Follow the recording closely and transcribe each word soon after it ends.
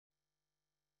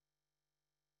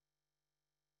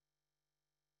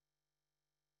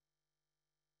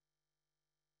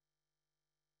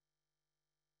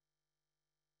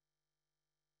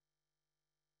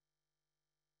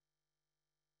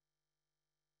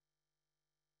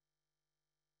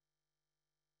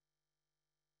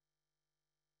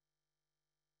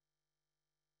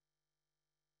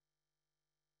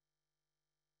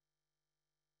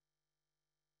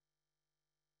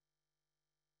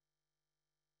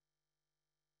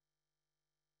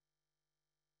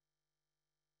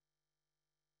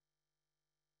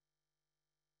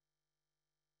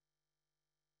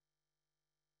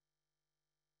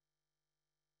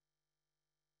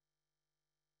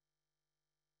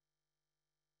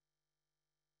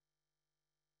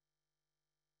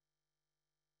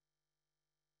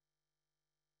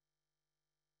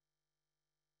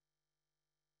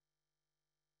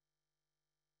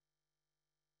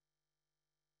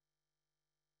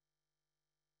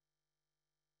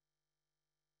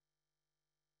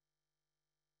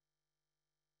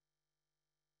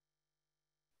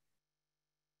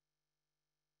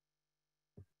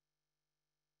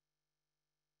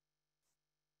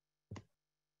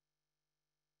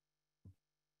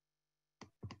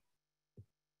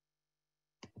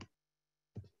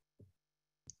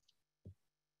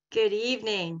Good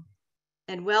evening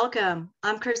and welcome.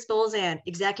 I'm Chris Bolzan,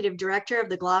 Executive Director of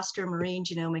the Gloucester Marine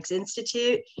Genomics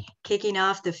Institute, kicking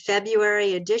off the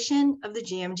February edition of the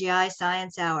GMGI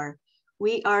Science Hour.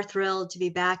 We are thrilled to be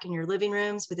back in your living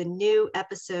rooms with a new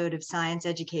episode of Science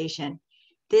Education.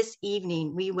 This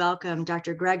evening, we welcome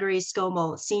Dr. Gregory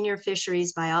Skomal, Senior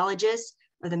Fisheries Biologist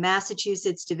of the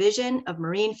Massachusetts Division of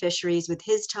Marine Fisheries, with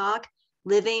his talk,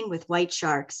 Living with White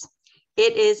Sharks.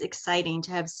 It is exciting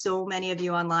to have so many of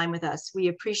you online with us. We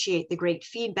appreciate the great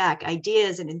feedback,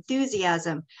 ideas, and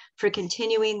enthusiasm for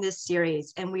continuing this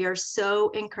series. And we are so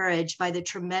encouraged by the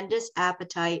tremendous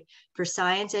appetite for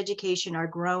science education our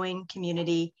growing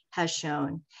community has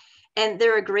shown. And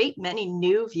there are a great many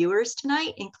new viewers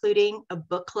tonight, including a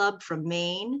book club from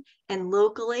Maine. And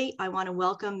locally, I want to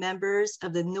welcome members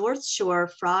of the North Shore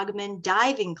Frogman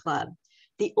Diving Club,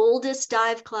 the oldest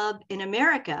dive club in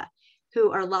America, who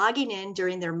are logging in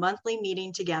during their monthly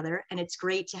meeting together, and it's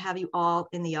great to have you all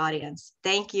in the audience.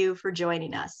 Thank you for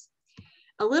joining us.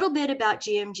 A little bit about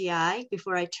GMGI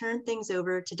before I turn things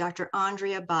over to Dr.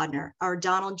 Andrea Bodnar, our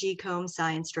Donald G. Combs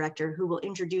Science Director, who will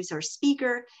introduce our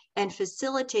speaker and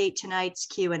facilitate tonight's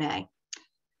Q&A.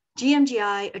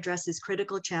 GMGI addresses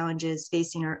critical challenges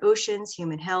facing our oceans,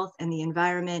 human health, and the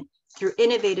environment through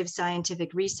innovative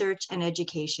scientific research and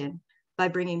education. By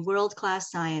bringing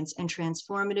world-class science and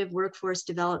transformative workforce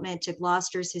development to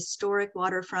Gloucester's historic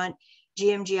waterfront,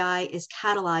 GMGI is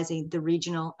catalyzing the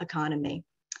regional economy.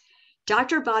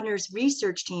 Dr. Bodnar's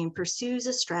research team pursues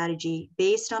a strategy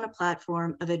based on a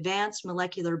platform of advanced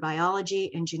molecular biology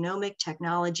and genomic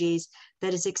technologies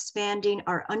that is expanding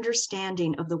our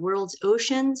understanding of the world's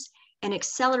oceans and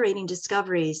accelerating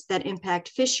discoveries that impact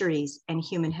fisheries and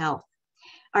human health.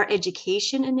 Our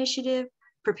education initiative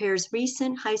prepares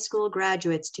recent high school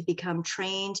graduates to become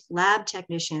trained lab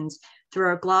technicians through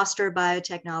our Gloucester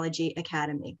Biotechnology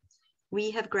Academy.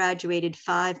 We have graduated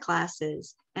 5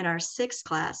 classes, and our 6th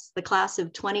class, the class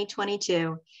of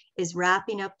 2022, is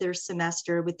wrapping up their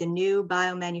semester with the new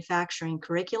biomanufacturing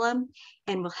curriculum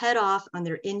and will head off on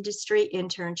their industry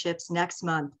internships next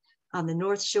month on the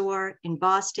North Shore, in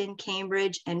Boston,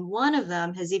 Cambridge, and one of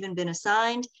them has even been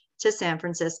assigned to San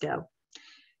Francisco.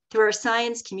 Through our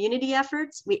science community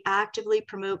efforts, we actively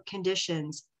promote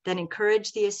conditions that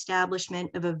encourage the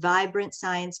establishment of a vibrant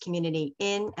science community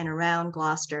in and around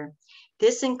Gloucester.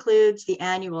 This includes the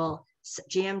annual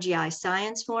GMGI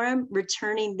Science Forum,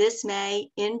 returning this May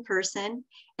in person,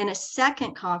 and a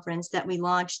second conference that we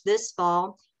launched this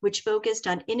fall, which focused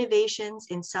on innovations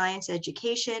in science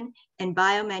education and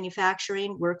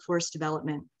biomanufacturing workforce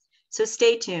development. So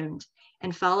stay tuned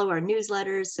and follow our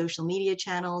newsletters, social media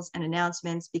channels, and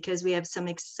announcements, because we have some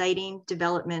exciting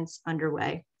developments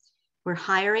underway. We're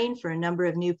hiring for a number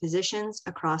of new positions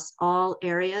across all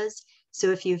areas.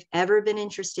 So if you've ever been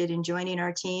interested in joining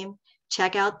our team,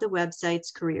 check out the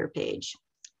website's career page.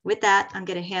 With that, I'm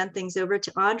going to hand things over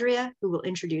to Andrea, who will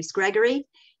introduce Gregory.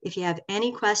 If you have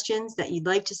any questions that you'd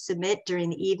like to submit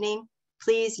during the evening,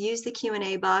 please use the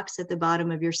Q&A box at the bottom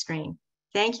of your screen.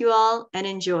 Thank you all and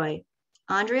enjoy.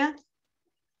 Andrea?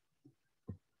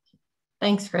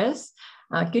 Thanks, Chris.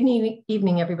 Good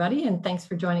evening, everybody, and thanks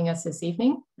for joining us this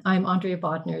evening. I'm Andrea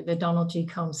Bodnar, the Donald G.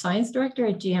 Combs Science Director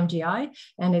at GMGI,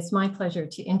 and it's my pleasure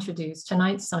to introduce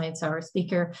tonight's Science Hour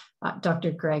speaker, Dr.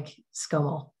 Greg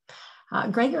Skomal.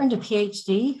 Greg earned a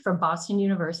PhD from Boston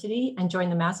University and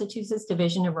joined the Massachusetts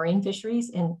Division of Marine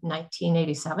Fisheries in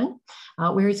 1987,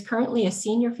 where he's currently a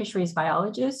senior fisheries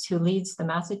biologist who leads the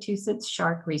Massachusetts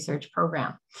Shark Research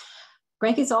Program.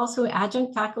 Greg is also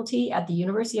adjunct faculty at the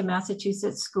University of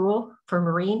Massachusetts School for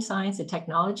Marine Science and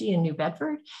Technology in New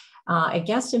Bedford, a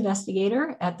guest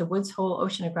investigator at the Woods Hole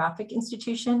Oceanographic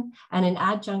Institution, and an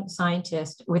adjunct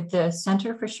scientist with the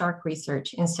Center for Shark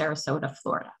Research in Sarasota,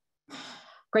 Florida.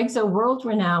 Greg's a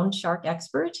world-renowned shark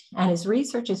expert, and his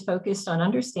research is focused on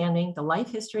understanding the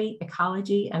life history,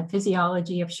 ecology, and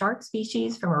physiology of shark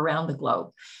species from around the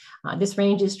globe. This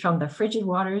ranges from the frigid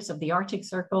waters of the Arctic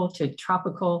Circle to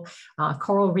tropical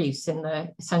coral reefs in the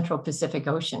Central Pacific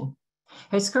Ocean.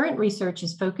 His current research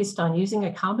is focused on using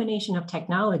a combination of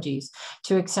technologies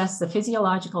to assess the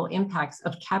physiological impacts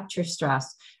of capture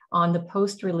stress on the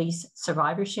post-release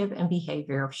survivorship and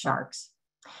behavior of sharks.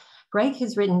 Greg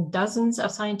has written dozens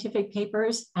of scientific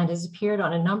papers and has appeared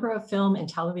on a number of film and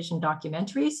television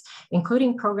documentaries,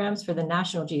 including programs for the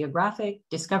National Geographic,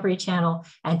 Discovery Channel,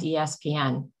 and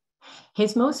ESPN.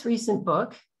 His most recent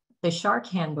book, The Shark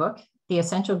Handbook, The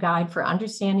Essential Guide for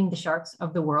Understanding the Sharks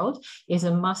of the World, is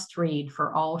a must-read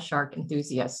for all shark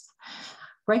enthusiasts.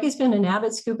 Greg has been an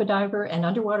avid scuba diver and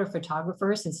underwater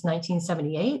photographer since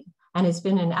 1978, and has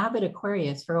been an avid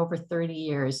aquarist for over 30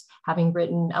 years, having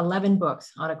written 11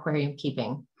 books on aquarium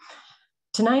keeping.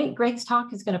 Tonight, Greg's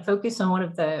talk is going to focus on one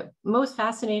of the most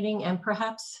fascinating and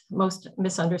perhaps most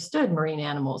misunderstood marine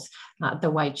animals, the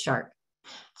white shark.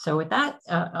 So with that,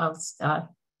 I'll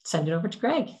send it over to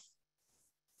Greg.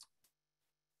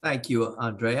 Thank you,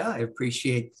 Andrea. I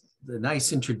appreciate the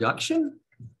nice introduction.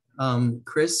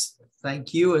 Chris,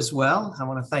 thank you as well. I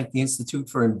want to thank the Institute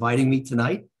for inviting me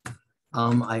tonight.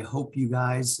 I hope you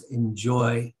guys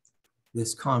enjoy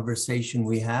this conversation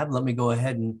we have. Let me go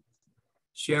ahead and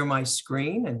share my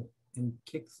screen and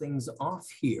kick things off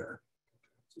here.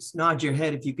 Just nod your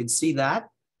head if you could see that.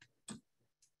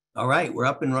 All right, we're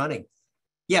up and running.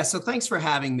 Yeah, so thanks for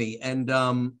having me. And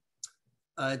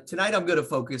tonight I'm going to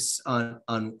focus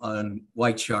on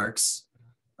white sharks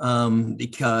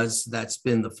because that's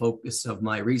been the focus of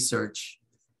my research,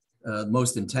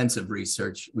 most intensive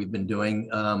research we've been doing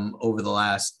over the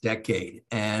last decade.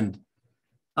 And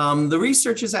the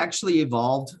research has actually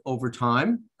evolved over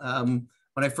time.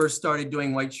 When I first started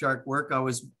doing white shark work, I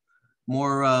was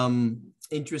more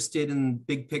interested in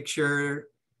big picture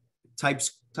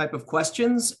type of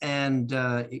questions and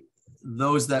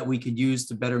those that we could use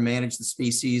to better manage the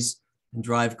species and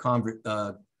drive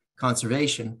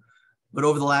conservation. But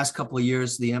over the last couple of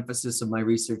years, the emphasis of my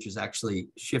research has actually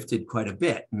shifted quite a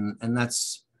bit, and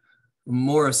that's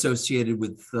more associated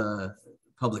with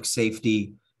public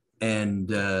safety and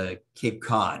Cape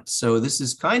Cod. So this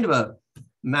is kind of a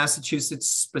Massachusetts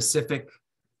specific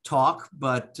talk,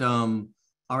 but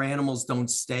our animals don't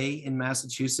stay in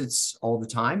Massachusetts all the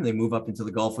time. They move up into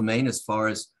the Gulf of Maine as far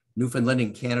as Newfoundland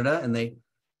and Canada, and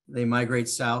they migrate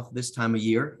south this time of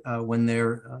year when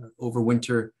they're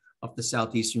overwinter up the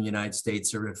southeastern United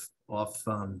States or if off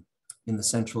in the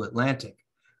central Atlantic.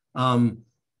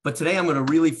 But today I'm going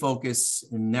to really focus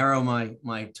and narrow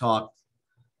my talk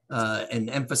and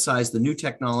emphasize the new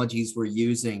technologies we're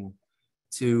using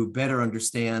to better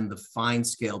understand the fine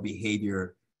scale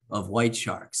behavior of white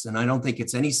sharks. And I don't think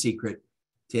it's any secret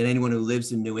to anyone who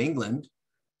lives in New England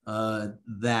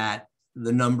that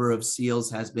the number of seals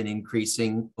has been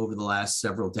increasing over the last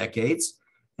several decades.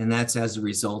 And that's as a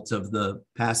result of the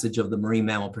passage of the Marine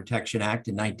Mammal Protection Act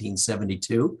in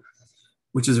 1972,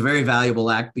 which is a very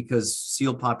valuable act because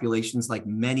seal populations, like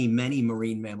many, many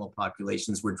marine mammal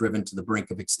populations, were driven to the brink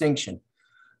of extinction.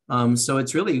 So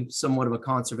it's really somewhat of a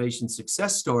conservation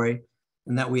success story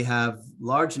in that we have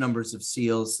large numbers of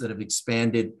seals that have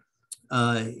expanded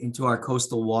into our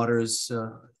coastal waters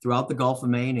throughout the Gulf of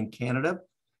Maine and Canada,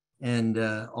 and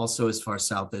also as far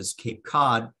south as Cape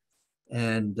Cod,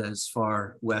 and as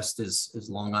far west as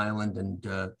Long Island and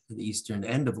the eastern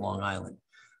end of Long Island.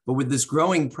 But with this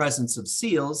growing presence of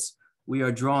seals, we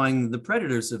are drawing the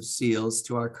predators of seals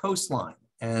to our coastline.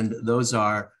 And those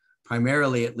are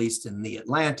primarily, at least in the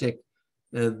Atlantic,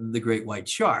 the great white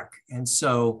shark. And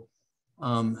so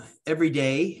every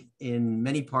day in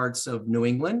many parts of New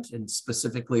England, and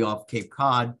specifically off Cape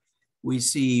Cod, we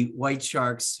see white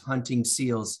sharks hunting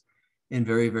seals in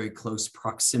very, very close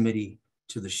proximity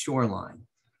to the shoreline.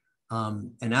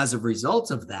 And as a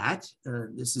result of that,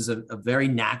 this is a very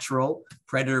natural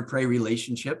predator-prey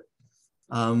relationship.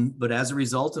 But as a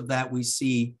result of that, we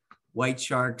see white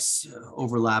sharks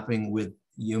overlapping with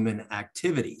human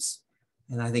activities.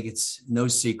 And I think it's no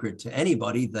secret to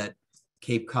anybody that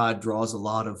Cape Cod draws a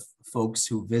lot of folks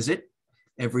who visit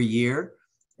every year,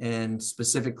 and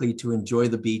specifically to enjoy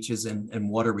the beaches and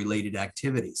water-related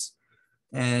activities.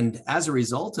 And as a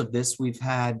result of this, we've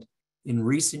had in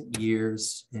recent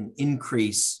years an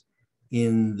increase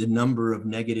in the number of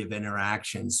negative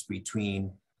interactions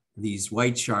between these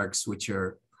white sharks, which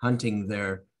are hunting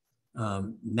their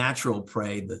natural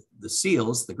prey, the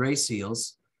seals, the gray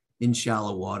seals in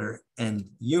shallow water, and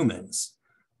humans.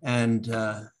 And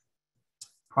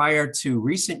prior to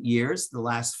recent years, the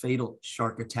last fatal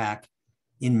shark attack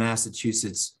in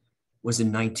Massachusetts was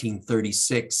in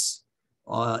 1936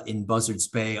 in Buzzards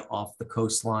Bay off the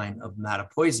coastline of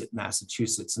Mattapoisett,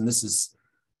 Massachusetts. And this is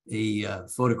a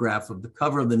photograph of the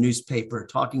cover of the newspaper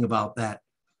talking about that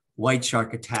white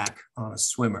shark attack on a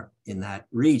swimmer in that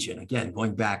region, again,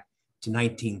 going back to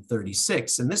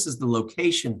 1936. And this is the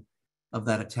location of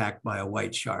that attack by a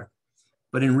white shark.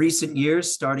 But in recent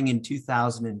years, starting in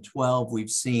 2012, we've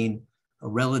seen a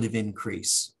relative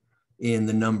increase in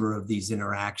the number of these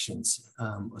interactions.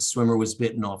 A swimmer was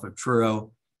bitten off of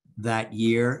Truro that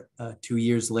year. 2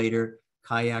 years later,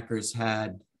 kayakers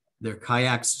had their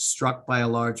kayaks struck by a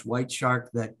large white shark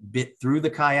that bit through the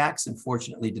kayaks and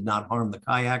fortunately did not harm the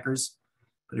kayakers,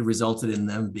 but it resulted in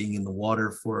them being in the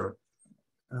water for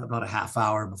about a half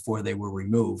hour before they were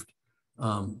removed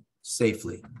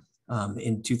safely.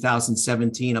 In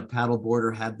 2017, a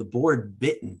paddleboarder had the board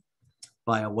bitten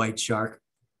by a white shark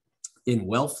in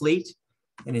Wellfleet.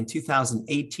 And in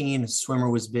 2018, a swimmer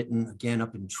was bitten again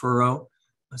up in Truro,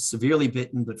 severely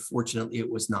bitten, but fortunately it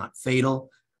was not fatal.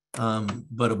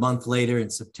 But a month later, in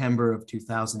September of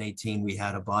 2018, we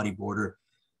had a bodyboarder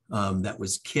that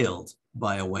was killed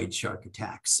by a white shark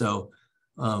attack. So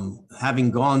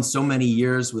having gone so many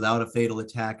years without a fatal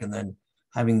attack and then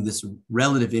having this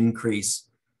relative increase,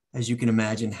 as you can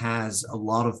imagine, has a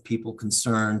lot of people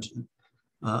concerned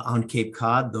on Cape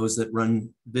Cod, those that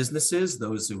run businesses,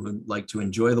 those who would like to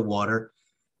enjoy the water.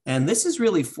 And this has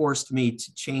really forced me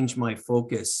to change my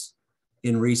focus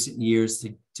in recent years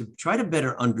to try to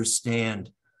better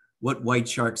understand what white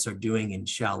sharks are doing in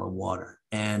shallow water.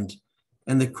 And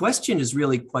the question is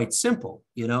really quite simple.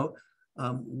 You know,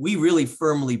 we really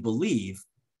firmly believe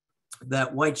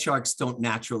that white sharks don't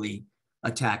naturally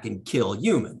attack and kill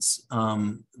humans.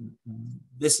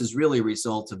 This is really a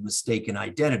result of mistaken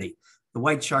identity. The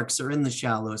white sharks are in the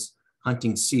shallows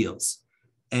hunting seals.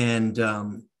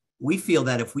 And we feel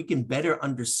that if we can better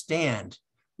understand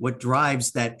what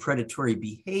drives that predatory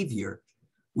behavior,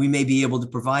 we may be able to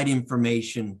provide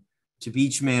information to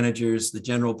beach managers, the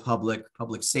general public,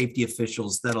 public safety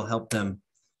officials that'll help them,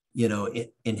 you know,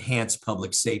 enhance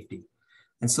public safety.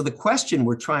 And so the question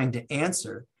we're trying to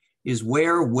answer is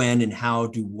where, when, and how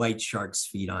do white sharks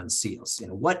feed on seals? You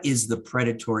know, what is the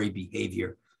predatory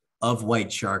behavior of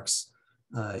white sharks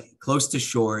close to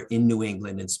shore in New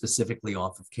England and specifically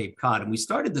off of Cape Cod? And we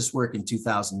started this work in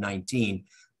 2019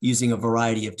 using a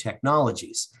variety of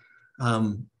technologies.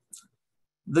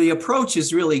 The approach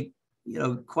is really, you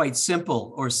know, quite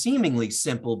simple or seemingly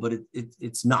simple, but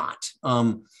it's not.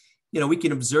 You know, we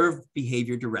can observe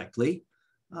behavior directly,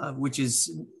 which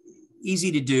is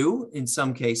easy to do in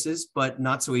some cases, but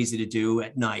not so easy to do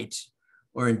at night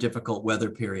or in difficult weather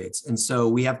periods. And so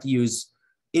we have to use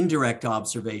indirect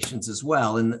observations as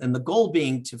well. And the goal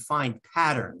being to find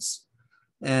patterns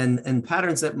and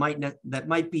patterns that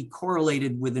might be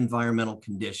correlated with environmental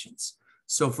conditions.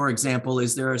 So for example,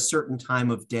 is there a certain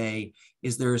time of day?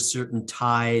 Is there a certain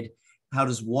tide? How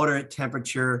does water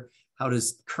temperature, how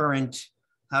does current,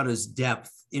 how does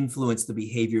depth influence the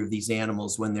behavior of these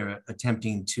animals when they're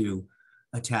attempting to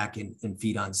attack and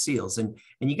feed on seals? And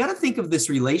you got to think of this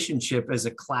relationship as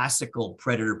a classical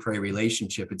predator-prey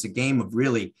relationship. It's a game of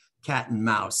really cat and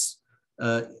mouse,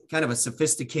 kind of a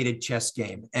sophisticated chess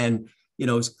game. And, you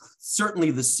know,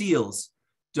 certainly the seals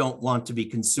don't want to be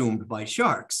consumed by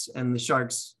sharks, and the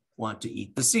sharks want to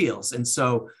eat the seals. And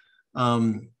so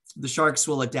the sharks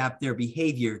will adapt their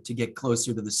behavior to get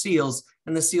closer to the seals,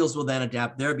 and the seals will then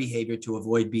adapt their behavior to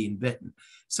avoid being bitten.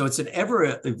 So it's an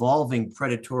ever-evolving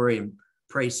predatory and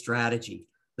prey strategy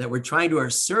that we're trying to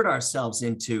assert ourselves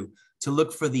into to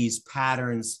look for these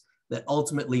patterns that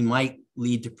ultimately might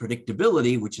lead to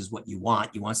predictability, which is what you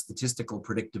want. You want statistical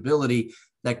predictability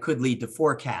that could lead to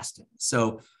forecasting.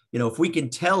 So, you know, if we can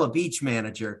tell a beach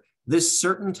manager this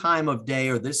certain time of day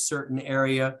or this certain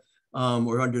area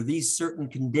or under these certain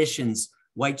conditions,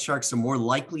 white sharks are more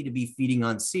likely to be feeding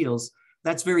on seals,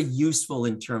 that's very useful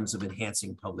in terms of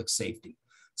enhancing public safety.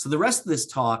 So the rest of this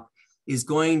talk is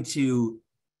going to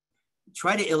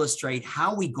try to illustrate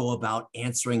how we go about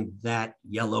answering that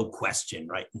yellow question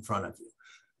right in front of you,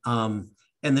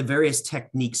 and the various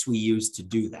techniques we use to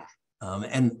do that.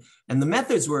 And the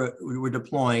methods we're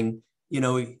deploying, you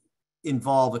know,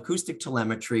 involve acoustic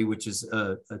telemetry, which is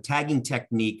a tagging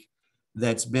technique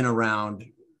that's been around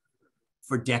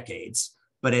for decades,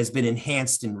 but has been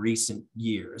enhanced in recent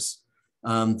years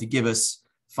to give us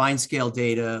fine scale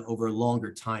data over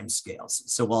longer time scales.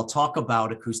 So I'll talk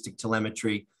about acoustic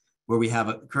telemetry, where we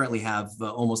currently have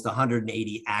almost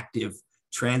 180 active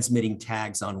transmitting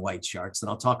tags on white sharks. And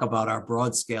I'll talk about our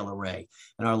broad scale array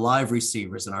and our live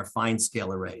receivers and our fine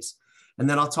scale arrays. And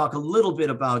then I'll talk a little bit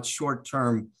about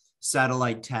short-term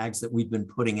satellite tags that we've been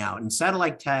putting out. And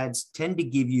satellite tags tend to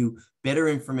give you better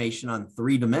information on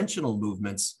three-dimensional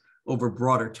movements over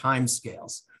broader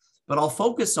timescales. But I'll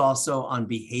focus also on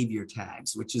behavior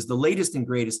tags, which is the latest and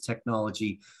greatest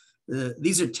technology.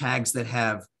 These are tags that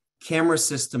have camera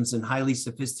systems and highly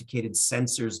sophisticated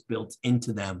sensors built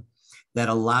into them that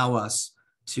allow us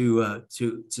to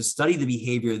study the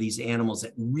behavior of these animals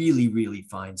at really, really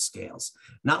fine scales.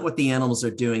 Not what the animals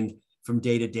are doing from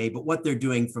day to day, but what they're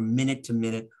doing from minute to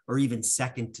minute or even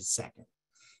second to second.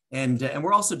 And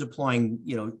we're also deploying,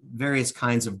 you know, various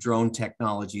kinds of drone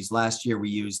technologies. Last year, we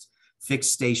used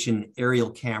fixed station aerial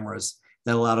cameras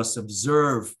that allowed us to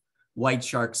observe white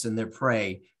sharks and their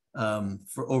prey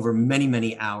for over many,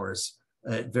 many hours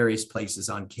at various places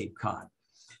on Cape Cod.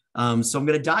 So I'm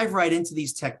going to dive right into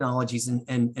these technologies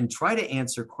and try to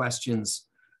answer questions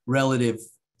relative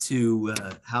to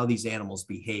how these animals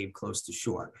behave close to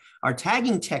shore. Our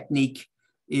tagging technique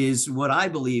is what I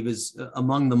believe is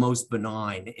among the most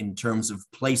benign in terms of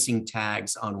placing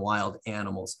tags on wild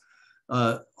animals.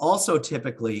 Also,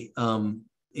 typically,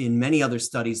 in many other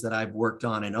studies that I've worked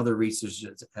on and other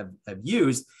researchers have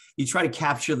used, you try to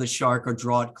capture the shark or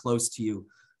draw it close to you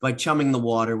by chumming the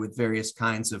water with various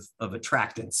kinds of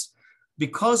attractants.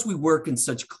 Because we work in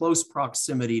such close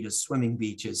proximity to swimming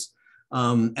beaches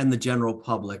and the general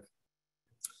public,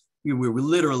 we're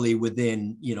literally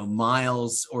within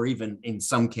miles or even in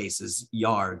some cases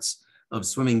yards of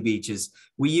swimming beaches.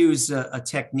 We use a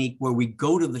technique where we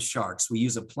go to the sharks. We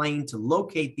use a plane to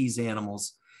locate these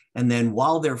animals. And then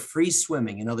while they're free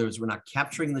swimming, in other words, we're not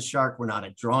capturing the shark, we're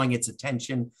not drawing its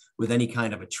attention with any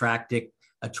kind of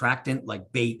attractant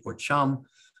like bait or chum.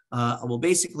 We'll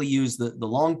basically use the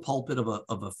long pulpit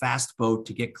of a fast boat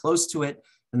to get close to it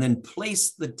and then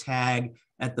place the tag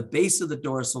at the base of the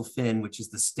dorsal fin, which is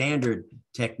the standard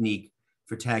technique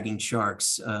for tagging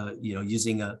sharks,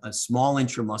 using a small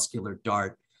intramuscular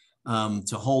dart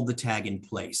to hold the tag in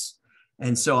place.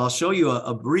 And so I'll show you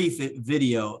a brief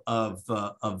video of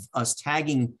us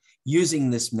tagging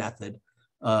using this method,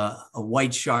 a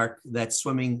white shark that's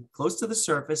swimming close to the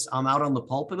surface. I'm out on the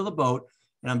pulpit of the boat,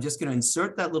 and I'm just going to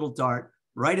insert that little dart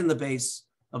right in the base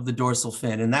of the dorsal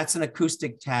fin. And that's an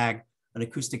acoustic tag, an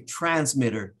acoustic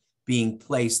transmitter being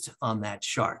placed on that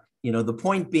shark. The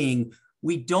point being,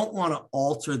 we don't want to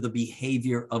alter the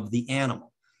behavior of the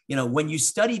animal. When you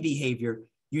study behavior,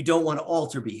 you don't want to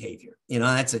alter behavior.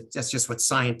 That's just what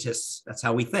scientists, that's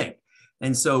how we think.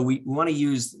 And so we want to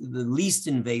use the least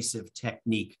invasive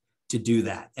technique to do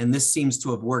that. And this seems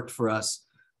to have worked for us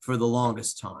for the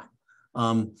longest time.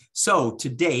 So to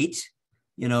date,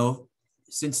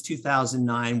 since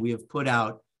 2009, we have put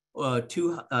out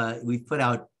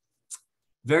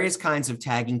various kinds of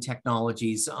tagging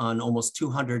technologies on almost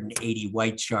 280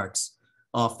 white sharks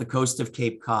off the coast of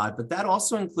Cape Cod, but that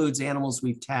also includes animals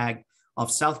we've tagged off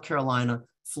South Carolina,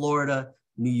 Florida,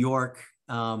 New York,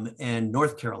 and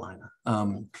North Carolina,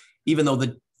 even though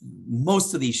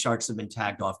most of these sharks have been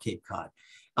tagged off Cape Cod.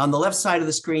 On the left side of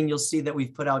the screen, you'll see that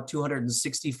we've put out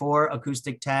 264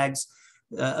 acoustic tags.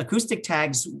 Acoustic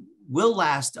tags will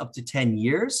last up to 10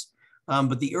 years.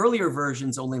 But the earlier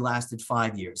versions only lasted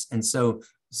 5 years. And so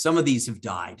some of these have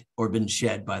died or been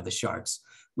shed by the sharks.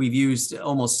 We've used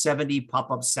almost 70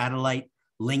 pop-up satellite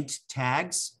linked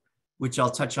tags, which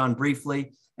I'll touch on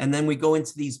briefly. And then we go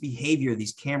into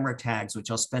these camera tags,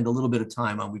 which I'll spend a little bit of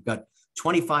time on. We've got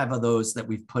 25 of those that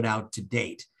we've put out to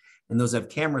date. And those have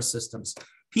camera systems.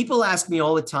 People ask me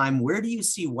all the time, where do you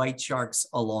see white sharks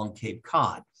along Cape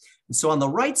Cod? And so on the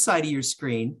right side of your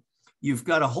screen, you've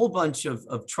got a whole bunch of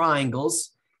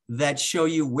triangles that show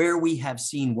you where we have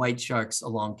seen white sharks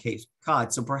along Cape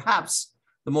Cod. So perhaps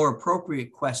the more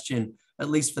appropriate question, at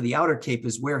least for the Outer Cape,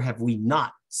 is where have we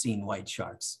not seen white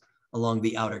sharks along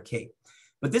the Outer Cape?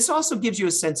 But this also gives you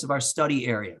a sense of our study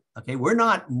area. Okay, we're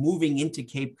not moving into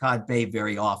Cape Cod Bay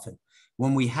very often.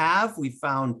 When we have, we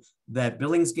found that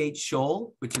Billingsgate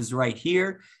Shoal, which is right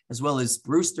here, as well as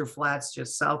Brewster Flats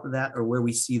just south of that, are where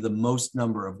we see the most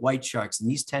number of white sharks. And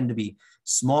these tend to be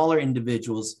smaller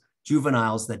individuals,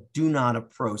 juveniles that do not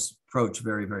approach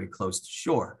very, very close to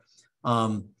shore.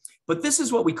 But this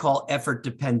is what we call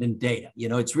effort-dependent data.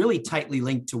 It's really tightly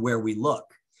linked to where we look.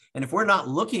 And if we're not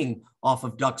looking off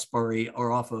of Duxbury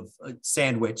or off of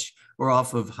Sandwich or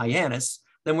off of Hyannis,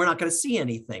 then we're not going to see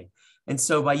anything. And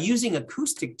so by using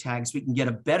acoustic tags, we can get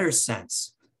a better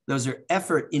sense. Those are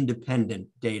effort-independent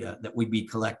data that we'd be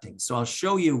collecting. So I'll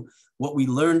show you what we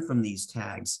learned from these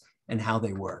tags and how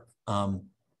they work.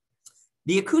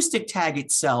 The acoustic tag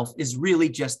itself is really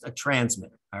just a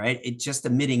transmitter, all right? It's just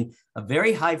emitting a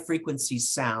very high frequency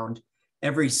sound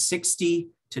every 60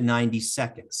 to 90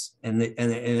 seconds. And it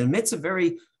emits a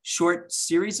very short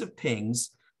series of pings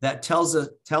that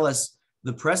tell us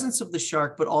the presence of the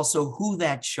shark, but also who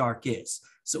that shark is.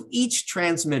 So each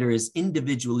transmitter is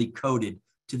individually coded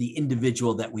to the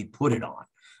individual that we put it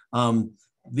on.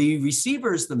 The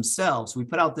receivers themselves, we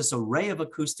put out this array of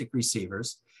acoustic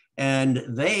receivers, and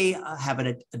they have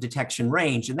a detection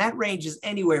range. And that range is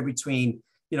anywhere between,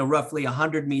 roughly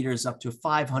 100 meters up to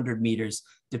 500 meters,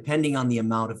 depending on the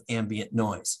amount of ambient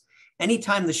noise.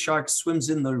 Anytime the shark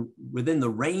swims within the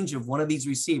range of one of these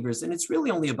receivers, and it's really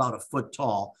only about a foot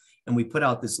tall, and we put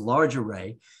out this large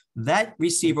array, that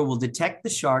receiver will detect the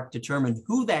shark, determine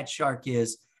who that shark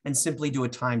is, and simply do a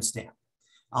timestamp.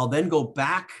 I'll then go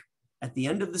back at the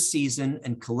end of the season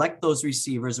and collect those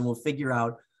receivers, and we'll figure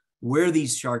out where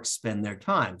these sharks spend their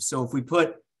time. So if we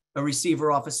put a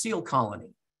receiver off a seal colony,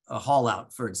 a haul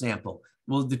out, for example,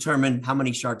 will determine how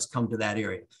many sharks come to that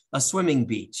area. A swimming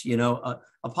beach, a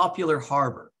popular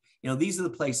harbor. These are the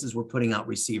places we're putting out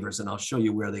receivers, and I'll show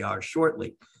you where they are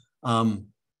shortly.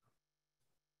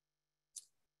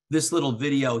 This little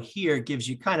video here gives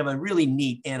you kind of a really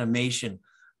neat animation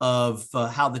of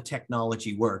how the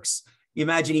technology works.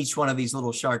 Imagine each one of these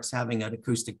little sharks having an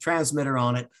acoustic transmitter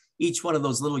on it. Each one of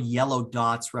those little yellow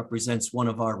dots represents one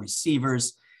of our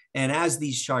receivers. And as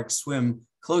these sharks swim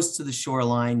close to the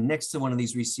shoreline next to one of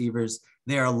these receivers,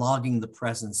 they are logging the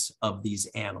presence of these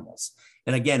animals.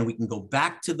 And again, we can go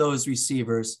back to those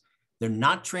receivers. They're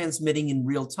not transmitting in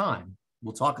real time.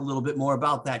 We'll talk a little bit more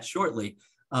about that shortly.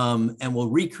 And we'll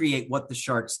recreate what the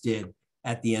sharks did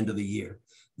at the end of the year.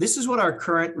 This is what our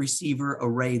current receiver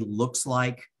array looks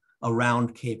like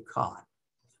around Cape Cod.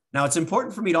 Now, it's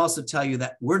important for me to also tell you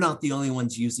that we're not the only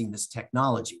ones using this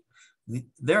technology.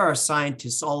 There are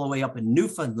scientists all the way up in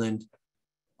Newfoundland,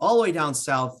 all the way down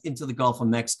south into the Gulf of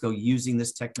Mexico using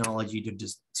this technology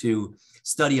to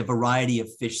study a variety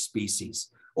of fish species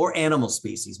or animal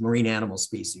species, marine animal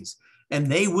species.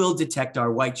 And they will detect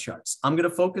our white sharks. I'm going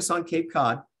to focus on Cape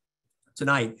Cod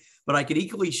tonight, but I could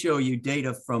equally show you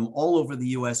data from all over the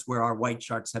US where our white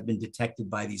sharks have been detected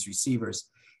by these receivers.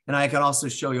 And I could also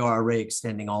show you our array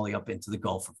extending all the way up into the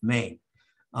Gulf of Maine.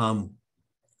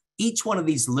 Each one of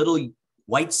these little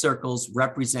white circles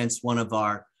represents one of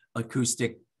our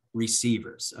acoustic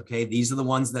receivers, okay? These are the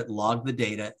ones that log the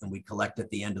data and we collect at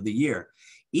the end of the year.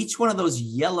 Each one of those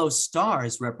yellow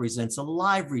stars represents a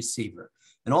live receiver.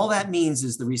 And all that means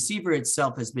is the receiver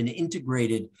itself has been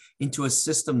integrated into a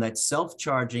system that's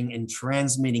self-charging and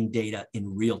transmitting data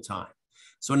in real time.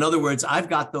 So in other words, I've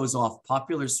got those off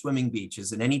popular swimming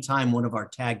beaches, and anytime one of our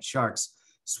tagged sharks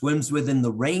swims within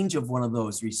the range of one of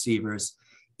those receivers,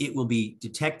 it will be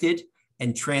detected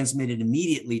and transmitted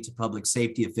immediately to public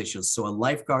safety officials. So a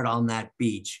lifeguard on that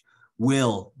beach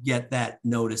will get that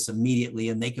notice immediately,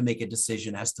 and they can make a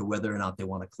decision as to whether or not they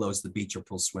want to close the beach or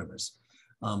pull swimmers.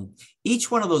 Each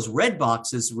one of those red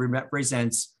boxes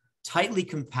represents tightly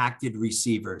compacted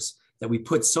receivers that we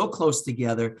put so close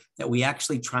together that we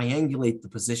actually triangulate the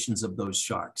positions of those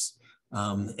sharks.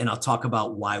 And I'll talk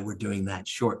about why we're doing that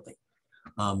shortly.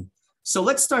 So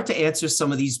let's start to answer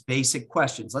some of these basic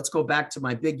questions. Let's go back to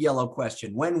my big yellow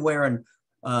question: when, where,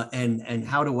 and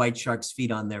how do white sharks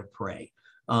feed on their prey?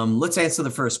 Let's answer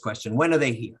the first question: when are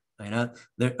they here?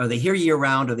 Are they here year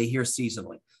round? Are they here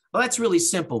seasonally? Well, that's really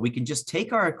simple. We can just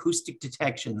take our acoustic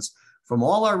detections from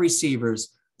all our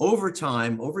receivers over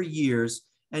time, over years,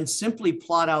 and simply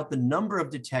plot out the number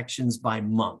of detections by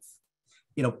month.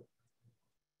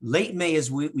 Late May is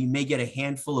we may get a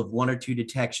handful of 1 or 2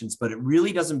 detections, but it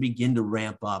really doesn't begin to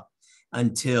ramp up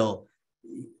until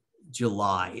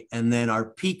July. And then our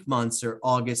peak months are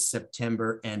August,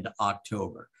 September, and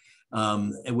October,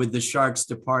 with the sharks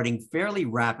departing fairly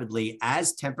rapidly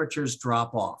as temperatures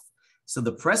drop off. So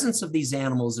the presence of these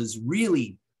animals is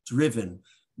really driven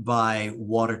by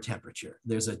water temperature.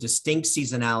 There's a distinct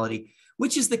seasonality,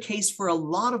 which is the case for a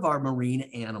lot of our marine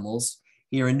animals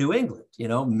here in New England.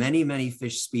 Many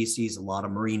fish species, a lot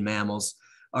of marine mammals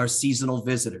are seasonal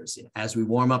visitors. As we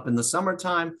warm up in the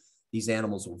summertime, these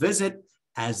animals will visit.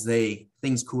 As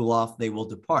things cool off, they will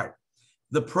depart.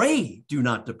 The prey do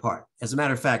not depart. As a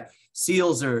matter of fact,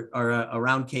 seals are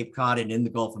around Cape Cod and in the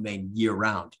Gulf of Maine year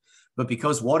round. But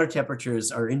because water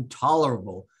temperatures are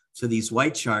intolerable to these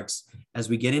white sharks, as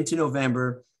we get into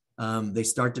November, they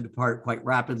start to depart quite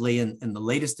rapidly. And the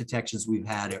latest detections we've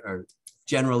had are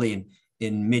generally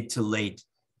in mid to late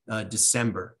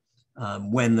December,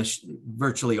 when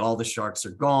virtually all the sharks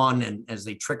are gone. And as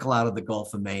they trickle out of the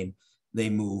Gulf of Maine, they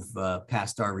move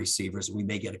past our receivers. We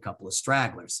may get a couple of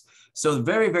stragglers. So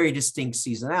very, very distinct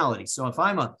seasonality. So if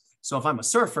I'm a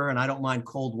surfer and I don't mind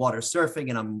cold water surfing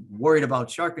and I'm worried about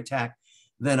shark attack,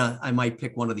 then I might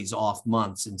pick one of these off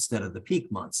months instead of the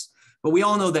peak months. But we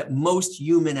all know that most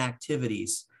human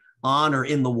activities on or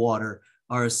in the water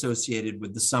are associated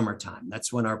with the summertime.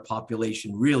 That's when our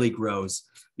population really grows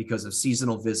because of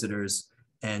seasonal visitors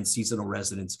and seasonal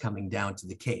residents coming down to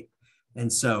the Cape.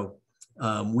 And so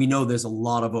we know there's a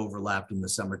lot of overlap in the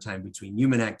summertime between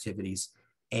human activities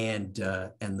and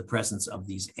the presence of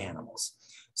these animals.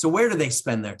 So where do they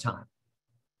spend their time?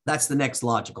 That's the next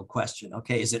logical question.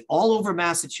 Okay, is it all over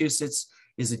Massachusetts?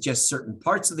 Is it just certain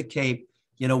parts of the Cape?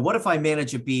 What if I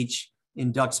manage a beach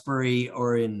in Duxbury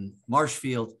or in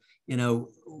Marshfield,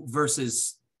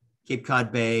 versus Cape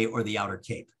Cod Bay or the Outer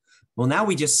Cape? Well, now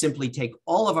we just simply take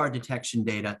all of our detection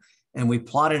data and we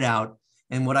plot it out.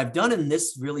 And what I've done in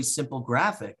this really simple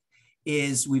graphic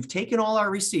is we've taken all our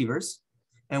receivers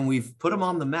and we've put them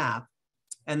on the map.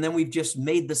 And then we've just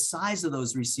made the size of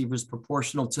those receivers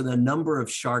proportional to the number of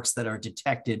sharks that are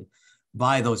detected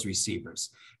by those receivers.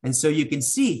 And so you can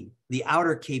see the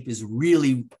outer Cape is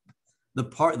really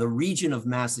the region of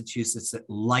Massachusetts that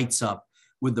lights up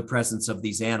with the presence of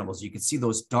these animals. You can see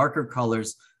those darker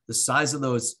colors, the size of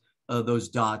those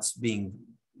dots being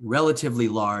relatively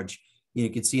large. You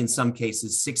can see in some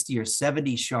cases 60 or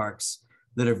 70 sharks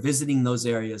that are visiting those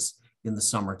areas in the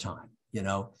summertime,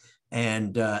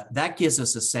 and that gives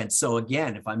us a sense. So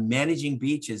again, if I'm managing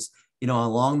beaches,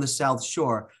 along the South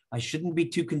Shore, I shouldn't be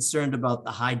too concerned about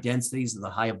the high densities or the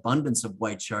high abundance of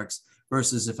white sharks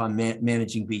versus if I'm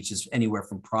managing beaches anywhere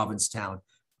from Provincetown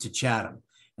to Chatham.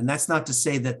 And that's not to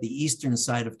say that the eastern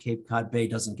side of Cape Cod Bay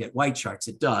doesn't get white sharks.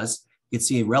 It does. You can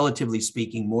see, relatively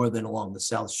speaking, more than along the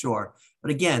South Shore.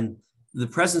 But again, the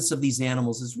presence of these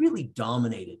animals is really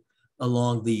dominated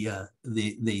along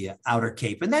the outer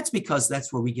Cape. And that's because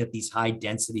that's where we get these high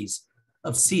densities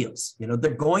of seals.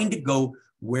 They're going to go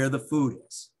where the food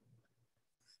is.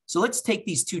 So let's take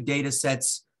these two data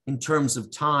sets in terms of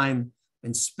time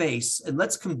and space, and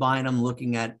let's combine them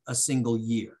looking at a single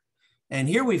year. And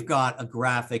here we've got a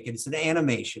graphic, and it's an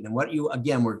animation. And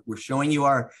we're showing you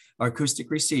our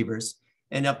acoustic receivers.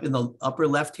 And up in the upper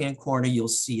left-hand corner, you'll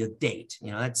see a date.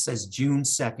 That says June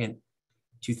 2nd,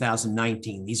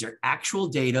 2019. These are actual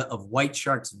data of white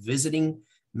sharks visiting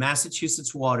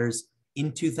Massachusetts waters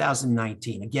in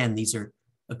 2019. Again, these are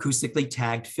acoustically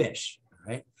tagged fish,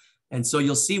 right? And so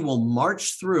you'll see we'll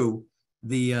march through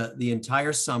the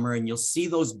entire summer, and you'll see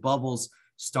those bubbles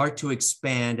start to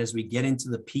expand as we get into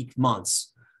the peak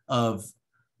months of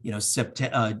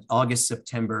August,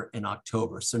 September, and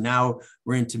October. So now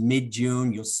we're into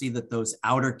mid-June. You'll see that those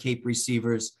outer Cape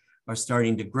receivers are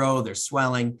starting to grow. They're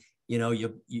swelling.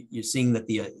 You're seeing that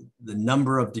the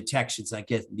number of detections, I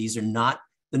guess these are not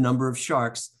the number of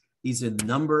sharks. These are the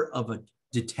number of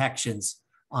detections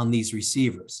on these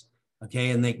receivers.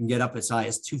 Okay, and they can get up as high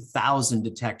as 2,000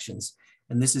 detections.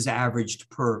 And this is averaged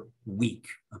per week.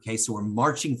 Okay, so we're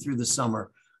marching through the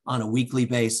summer on a weekly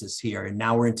basis here. And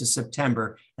now we're into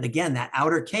September. And again, that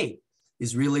outer Cape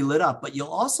is really lit up, but you'll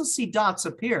also see dots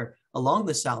appear along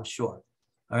the South Shore.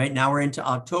 All right, now we're into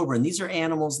October, and these are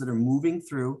animals that are moving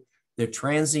through. They're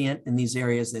transient in these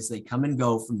areas as they come and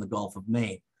go from the Gulf of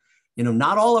Maine.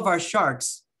 Not all of our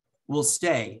sharks will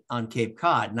stay on Cape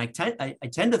Cod. And I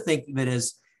tend to think of it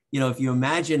as, if you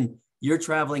imagine you're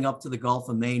traveling up to the Gulf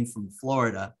of Maine from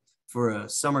Florida for a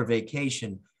summer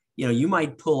vacation, you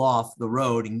might pull off the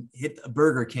road and hit a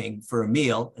Burger King for a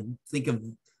meal, and think of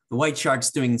the white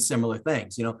sharks doing similar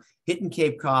things, hitting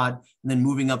Cape Cod and then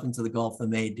moving up into the Gulf of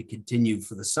Maine to continue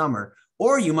for the summer.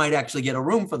 Or you might actually get a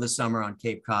room for the summer on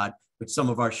Cape Cod, which some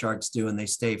of our sharks do, and they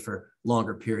stay for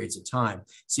longer periods of time.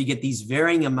 So you get these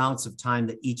varying amounts of time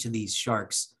that each of these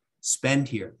sharks spend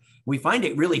here. We find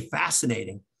it really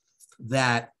fascinating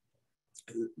that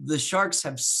the sharks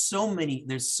have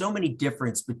there's so many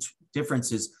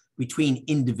differences between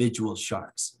individual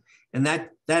sharks. And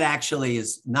that actually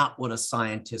is not what a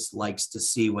scientist likes to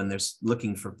see when they're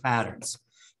looking for patterns.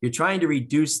 You're trying to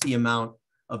reduce the amount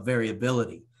of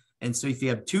variability. And so if you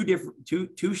have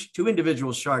two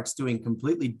individual sharks doing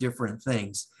completely different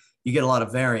things, you get a lot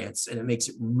of variance, and it makes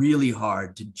it really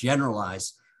hard to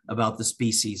generalize about the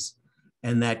species.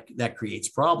 And that creates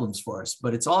problems for us.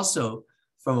 But it's also,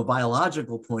 from a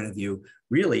biological point of view,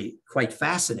 really quite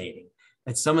fascinating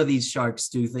that some of these sharks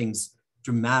do things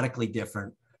dramatically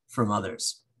different from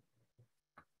others.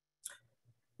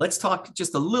 Let's talk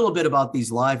just a little bit about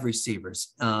these live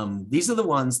receivers. These are the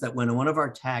ones that when one of our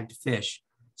tagged fish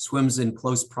swims in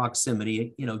close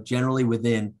proximity, generally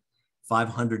within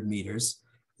 500 meters,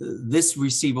 this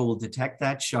receiver will detect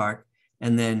that shark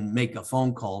and then make a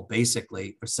phone call,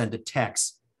 basically, or send a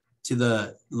text to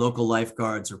the local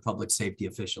lifeguards or public safety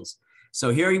officials.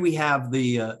 So here we have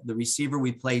the receiver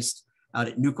we placed out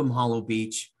at Newcomb Hollow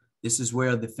Beach. This is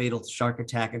where the fatal shark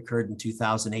attack occurred in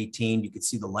 2018. You could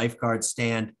see the lifeguard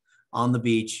stand on the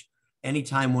beach.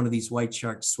 Anytime one of these white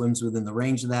sharks swims within the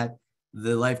range of that,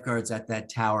 the lifeguards at that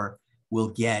tower will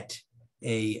get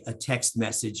a text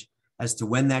message as to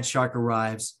when that shark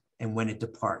arrives and when it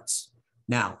departs.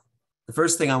 Now, the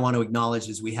first thing I want to acknowledge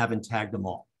is we haven't tagged them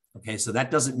all. Okay, so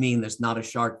that doesn't mean there's not a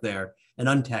shark there, an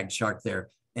untagged shark there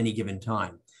any given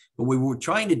time. But what we're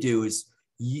trying to do is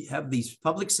have these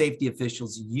public safety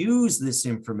officials use this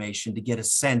information to get a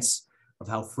sense of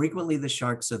how frequently the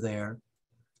sharks are there,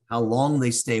 how long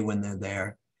they stay when they're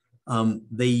there.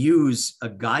 They use a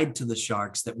guide to the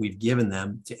sharks that we've given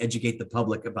them to educate the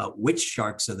public about which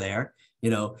sharks are there.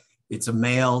 It's a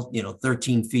male,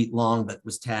 13 feet long that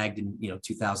was tagged in,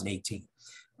 2018.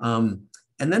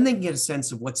 And then they can get a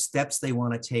sense of what steps they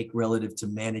want to take relative to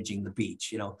managing the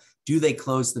beach. Do they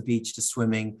close the beach to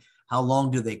swimming? How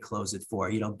long do they close it for?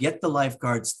 Get the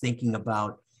lifeguards thinking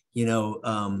about,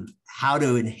 how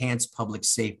to enhance public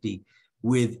safety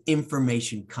with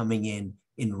information coming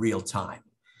in real time.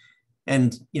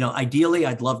 And, ideally,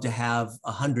 I'd love to have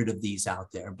 100 of these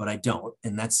out there, but I don't.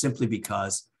 And that's simply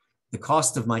because the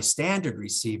cost of my standard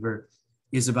receiver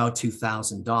is about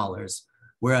 $2,000,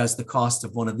 whereas the cost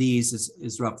of one of these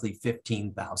is roughly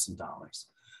 $15,000.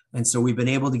 And so we've been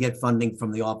able to get funding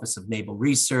from the Office of Naval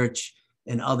Research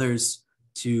and others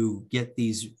to get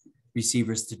these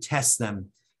receivers to test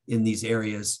them in these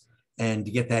areas and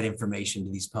to get that information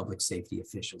to these public safety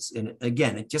officials. And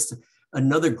again, it's just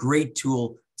another great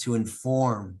tool to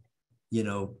inform,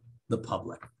 the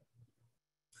public.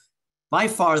 By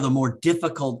far, the more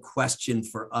difficult question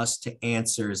for us to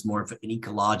answer is more of an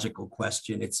ecological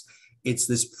question. It's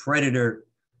this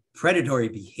predatory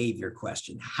behavior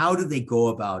question. How do they go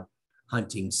about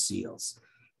hunting seals?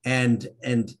 And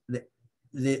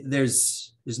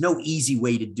there's no easy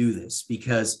way to do this,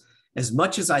 because as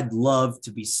much as I'd love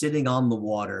to be sitting on the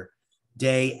water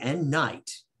day and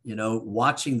night,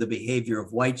 watching the behavior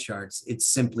of white sharks, it's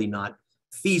simply not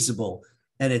feasible.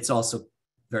 And it's also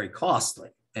very costly.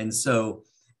 And so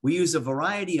we use a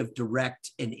variety of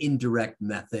direct and indirect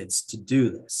methods to do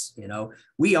this.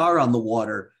 We are on the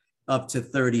water up to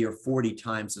 30 or 40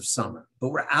 times of summer, but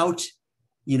we're out,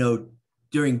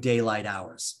 during daylight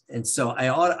hours. And so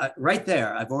right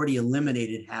there, I've already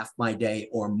eliminated half my day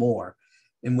or more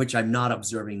in which I'm not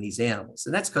observing these animals.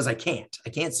 And that's because I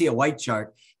can't see a white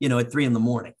shark, at 3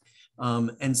 a.m.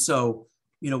 And so,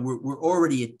 we're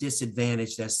already at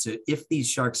disadvantage as to if these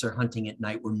sharks are hunting at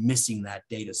night, we're missing that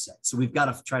data set. So we've got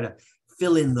to try to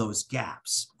fill in those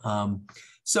gaps.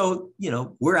 So,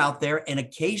 we're out there, and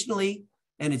occasionally,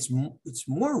 and it's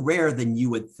more rare than you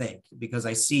would think, because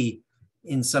I see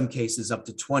in some cases up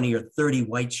to 20 or 30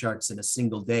 white sharks in a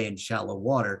single day in shallow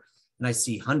water. And I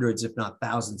see hundreds, if not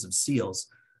thousands, of seals,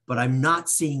 but I'm not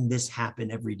seeing this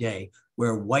happen every day where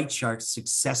a white shark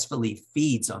successfully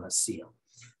feeds on a seal.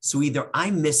 So either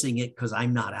I'm missing it because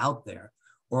I'm not out there,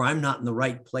 or I'm not in the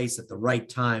right place at the right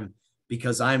time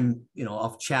because I'm,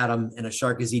 off Chatham and a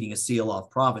shark is eating a seal off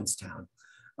Provincetown,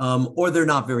 or they're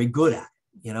not very good at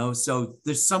it, so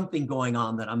there's something going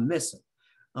on that I'm missing.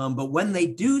 But when they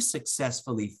do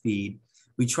successfully feed,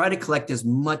 we try to collect as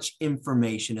much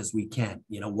information as we can.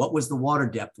 What was the water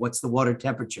depth? What's the water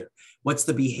temperature? What's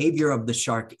the behavior of the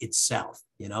shark itself?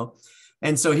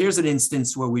 And so here's an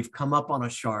instance where we've come up on a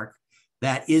shark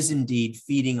that is indeed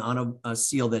feeding on a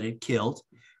seal that it killed.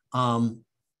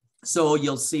 So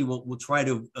you'll see, we'll try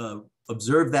to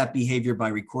observe that behavior by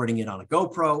recording it on a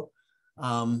GoPro,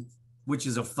 which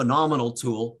is a phenomenal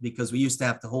tool, because we used to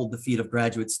have to hold the feet of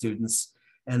graduate students,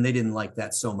 and they didn't like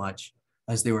that so much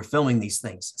as they were filming these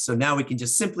things. So now we can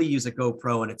just simply use a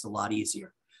GoPro, and it's a lot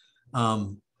easier.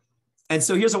 And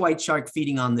so here's a white shark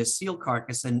feeding on this seal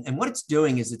carcass. And what it's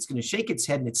doing is it's going to shake its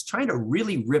head, and it's trying to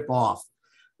really rip off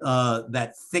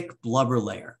that thick blubber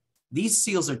layer. These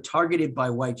seals are targeted by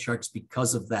white sharks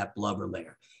because of that blubber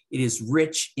layer. It is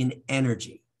rich in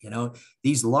energy.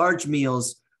 These large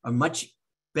meals are much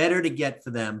better to get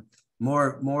for them,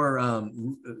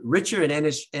 richer in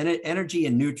energy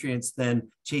and nutrients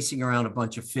than chasing around a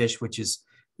bunch of fish, which is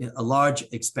a large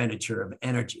expenditure of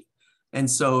energy. And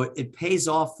so it pays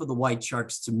off for the white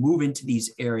sharks to move into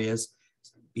these areas,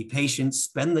 be patient,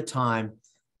 spend the time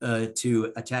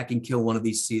to attack and kill one of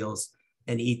these seals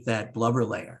and eat that blubber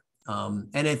layer.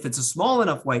 And if it's a small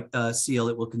enough white seal,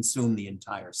 it will consume the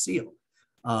entire seal.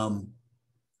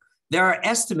 There are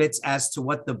estimates as to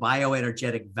what the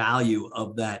bioenergetic value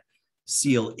of that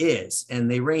seal is, and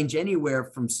they range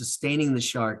anywhere from sustaining the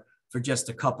shark for just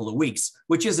a couple of weeks,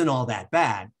 which isn't all that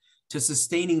bad, to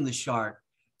sustaining the shark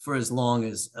for as long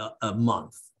as a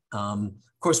month. Of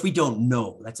course, we don't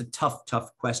know. That's a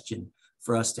tough question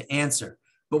for us to answer,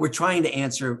 but we're trying to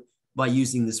answer by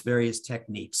using these various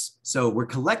techniques. So we're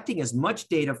collecting as much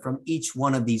data from each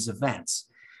one of these events.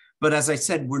 But as I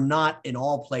said, we're not in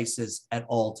all places at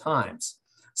all times.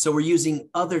 So we're using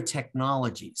other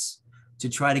technologies to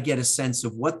try to get a sense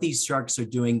of what these sharks are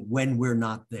doing when we're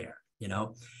not there,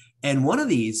 And one of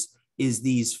these is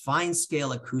these fine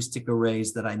scale acoustic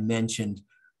arrays that I mentioned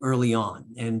early on.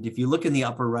 And if you look in the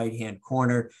upper right-hand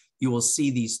corner, you will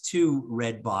see these 2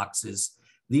 red boxes.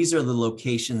 These are the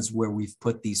locations where we've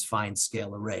put these fine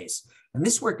scale arrays. And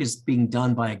this work is being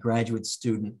done by a graduate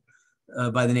student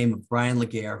by the name of Brian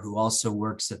Laguerre, who also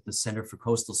works at the Center for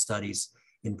Coastal Studies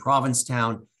in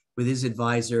Provincetown with his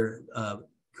advisor,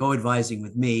 co-advising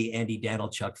with me, Andy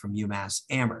Danilchuk from UMass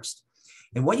Amherst.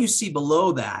 And what you see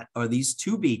below that are these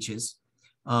two beaches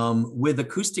with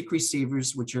acoustic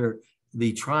receivers, which are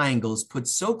the triangles put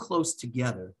so close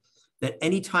together that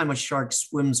anytime a shark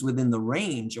swims within the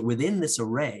range or within this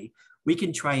array, we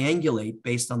can triangulate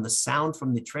based on the sound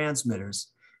from the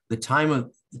transmitters, the time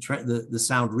of the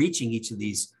sound reaching each of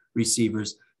these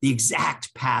receivers, the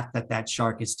exact path that that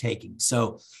shark is taking.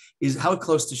 So how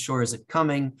close to shore is it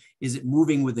coming? Is it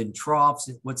moving within troughs?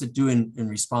 What's it doing in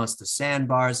response to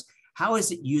sandbars? How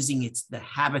is it using the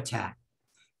habitat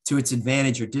to its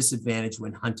advantage or disadvantage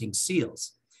when hunting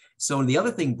seals? So the other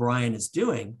thing Brian is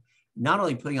doing, not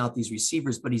only putting out these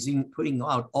receivers, but he's even putting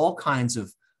out all kinds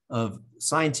of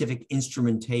scientific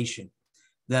instrumentation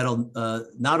that'll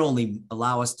not only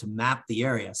allow us to map the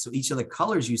area. So each of the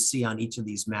colors you see on each of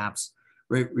these maps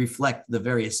reflect the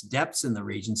various depths in the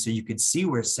region. So you can see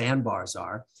where sandbars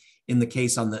are. In the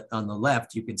case on the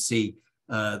left, you can see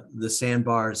the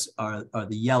sandbars are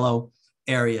the yellow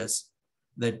areas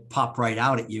that pop right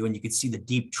out at you, and you can see the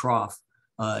deep trough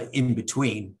in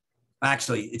between.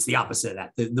 Actually, it's the opposite of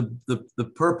that. The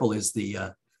purple is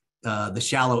the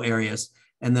shallow areas,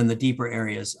 and then the deeper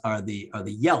areas are the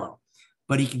yellow.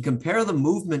 But he can compare the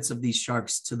movements of these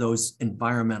sharks to those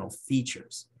environmental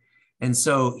features. And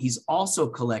so he's also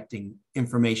collecting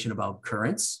information about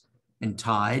currents and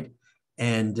tide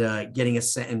and getting a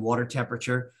set in water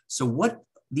temperature. So what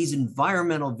these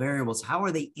environmental variables, how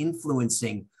are they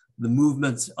influencing the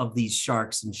movements of these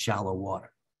sharks in shallow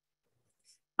water?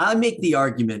 I make the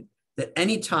argument that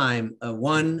anytime a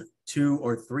 1, 2,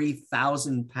 or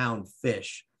 3,000 pound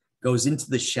fish goes into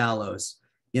the shallows,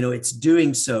 it's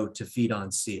doing so to feed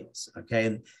on seals, okay?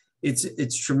 And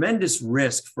it's tremendous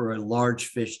risk for a large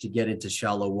fish to get into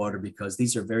shallow water because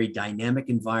these are very dynamic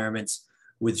environments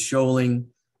with shoaling.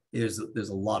 There's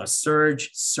a lot of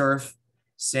surge, surf,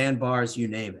 sandbars, you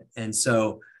name it. And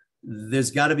so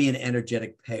there's got to be an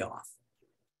energetic payoff.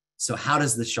 So how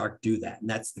does the shark do that? And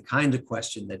that's the kind of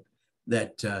question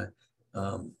that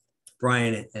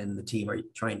Brian and the team are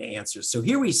trying to answer. So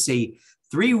here we see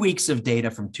 3 weeks of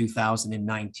data from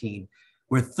 2019,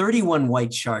 where 31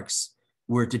 white sharks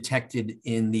were detected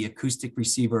in the acoustic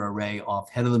receiver array off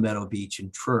Head of the Meadow Beach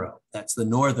in Truro. That's the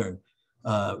northern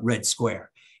red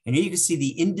square. And here you can see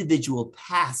the individual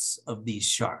paths of these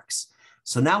sharks.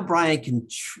 So now Brian can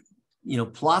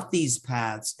plot these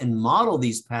paths and model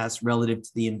these paths relative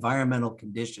to the environmental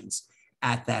conditions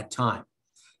at that time.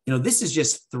 This is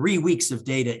just 3 weeks of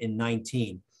data in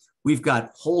 19. We've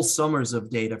got whole summers of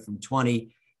data from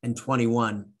 20 and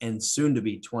 21 and soon to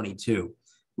be 22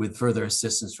 with further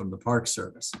assistance from the Park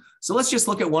Service. So let's just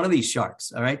look at one of these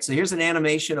sharks, all right? So here's an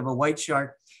animation of a white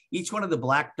shark. Each one of the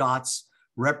black dots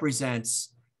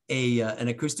represents an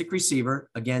acoustic receiver,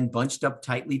 again, bunched up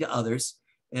tightly to others.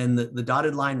 And the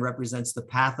dotted line represents the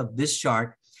path of this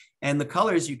shark. And the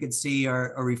colors you can see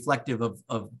are reflective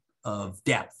of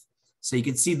depth. So you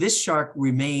can see this shark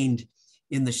remained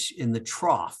in the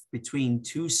trough between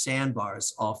two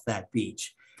sandbars off that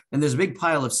beach. And there's a big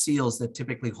pile of seals that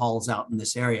typically hauls out in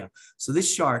this area. So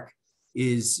this shark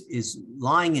is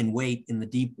lying in wait in the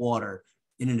deep water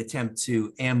in an attempt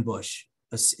to ambush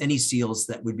any seals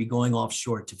that would be going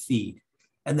offshore to feed.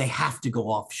 And they have to go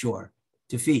offshore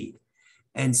to feed.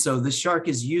 And so the shark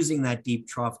is using that deep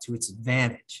trough to its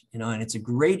advantage, and it's a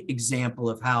great example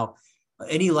of how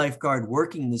any lifeguard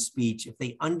working this beach, if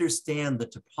they understand the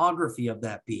topography of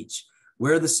that beach,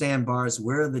 where are the sandbars,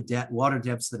 where are the water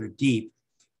depths that are deep,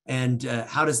 and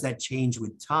how does that change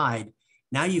with tide?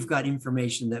 Now you've got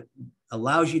information that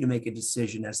allows you to make a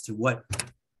decision as to what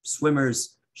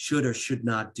swimmers should or should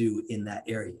not do in that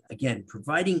area. Again,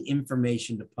 providing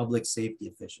information to public safety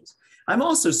officials. I'm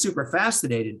also super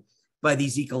fascinated by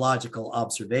these ecological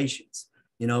observations,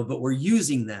 but we're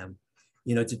using them,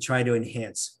 to try to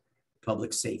enhance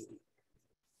public safety.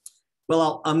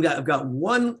 Well, I've got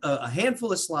a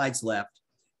handful of slides left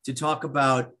to talk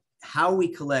about how we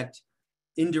collect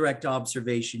indirect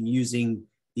observation using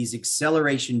these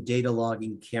acceleration data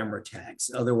logging camera tags.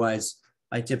 Otherwise,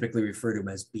 I typically refer to them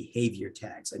as behavior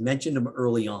tags. I mentioned them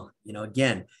early on.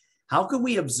 Again, how can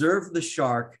we observe the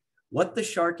shark, what the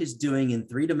shark is doing in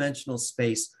three-dimensional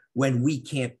space when we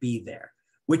can't be there,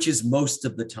 which is most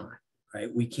of the time,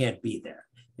 right? We can't be there.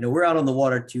 We're out on the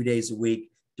water 2 days a week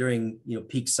during,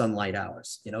 peak sunlight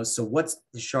hours, so what's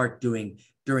the shark doing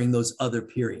during those other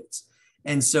periods?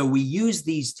 And so we use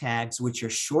these tags, which are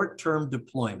short-term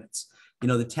deployments.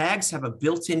 The tags have a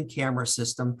built-in camera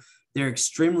system. They're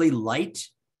extremely light,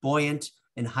 buoyant,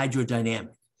 and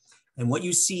hydrodynamic. And what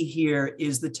you see here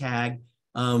is the tag.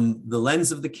 The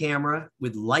lens of the camera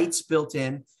with lights built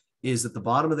in is at the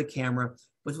bottom of the camera.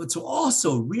 But what's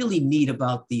also really neat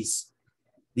about these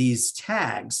these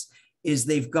tags is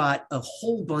they've got a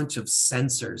whole bunch of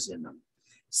sensors in them.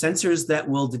 Sensors that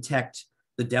will detect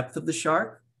the depth of the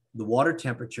shark, the water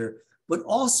temperature, but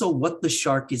also what the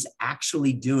shark is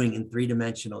actually doing in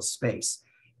three-dimensional space.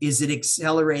 Is it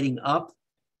accelerating up,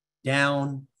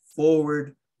 down,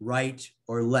 forward, right,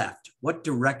 or left? What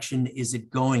direction is it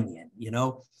going in? You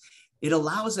know, it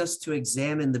allows us to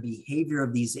examine the behavior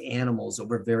of these animals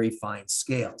over very fine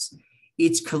scales.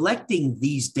 It's collecting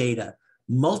these data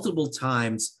multiple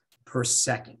times per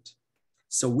second.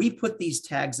 So we put these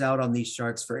tags out on these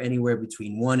sharks for anywhere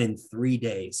between 1 and 3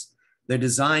 days. They're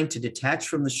designed to detach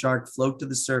from the shark, float to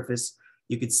the surface.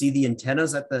 You can see the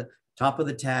antennas at the top of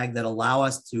the tag that allow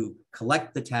us to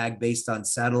collect the tag based on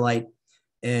satellite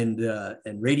and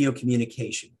radio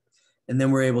communication. And then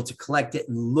we're able to collect it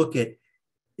and look at,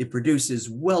 it produces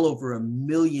well over 1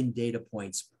 million data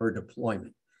points per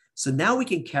deployment. So now we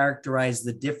can characterize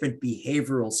the different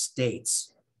behavioral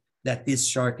states that this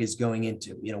shark is going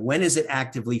into. You know, when is it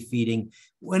actively feeding?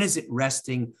 When is it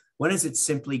resting? When is it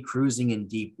simply cruising in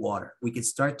deep water? We can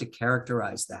start to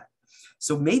characterize that.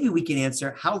 So maybe we can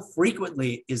answer, how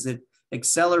frequently is it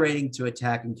accelerating to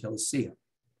attack and kill a seal?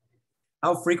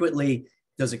 How frequently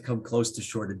does it come close to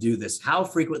shore to do this? How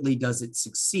frequently does it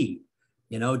succeed?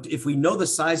 You know, if we know the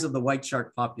size of the white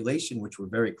shark population, which we're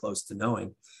very close to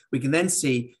knowing, we can then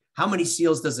see how many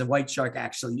seals does a white shark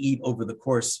actually eat over the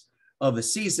course of a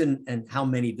season, and how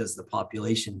many does the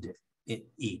population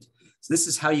eat. So this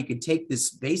is how you can take this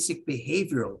basic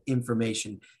behavioral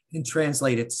information and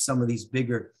translate it to some of these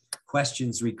bigger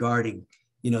questions regarding,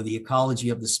 you know, the ecology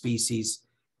of the species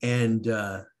and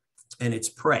its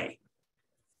prey,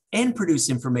 and produce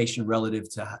information relative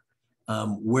to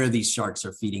where these sharks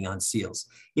are feeding on seals.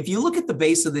 If you look at the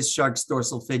base of this shark's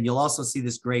dorsal fin, you'll also see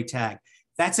this gray tag.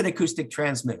 That's an acoustic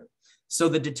transmitter. So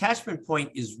the detachment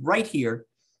point is right here,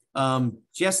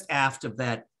 just aft of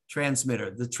that transmitter.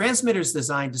 The transmitter is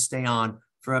designed to stay on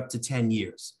for up to 10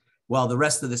 years, while the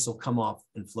rest of this will come off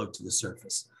and float to the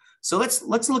surface. So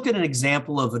let's look at an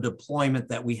example of a deployment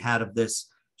that we had of this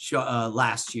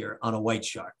last year on a white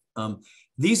shark.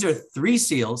 These are 3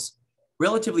 seals,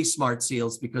 relatively smart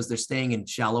seals because they're staying in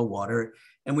shallow water.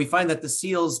 And we find that the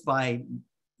seals by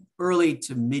early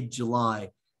to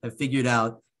mid-July have figured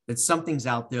out that something's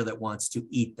out there that wants to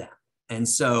eat them. And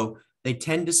so they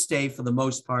tend to stay, for the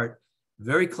most part,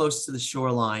 very close to the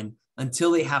shoreline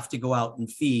until they have to go out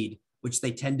and feed, which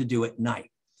they tend to do at night.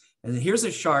 And here's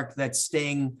a shark that's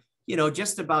staying, you know,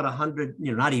 just about 100,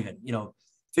 you know, not even, you know,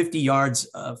 50 yards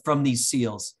from these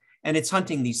seals. And it's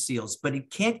hunting these seals, but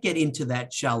it can't get into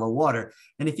that shallow water.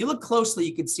 And if you look closely,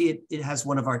 you can see it has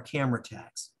one of our camera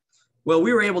tags. Well,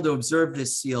 we were able to observe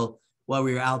this seal while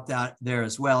we were out there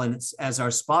as well. And it's, as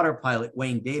our spotter pilot,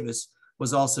 Wayne Davis,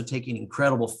 was also taking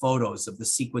incredible photos of the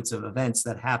sequence of events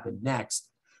that happened next.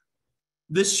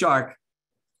 This shark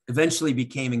eventually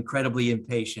became incredibly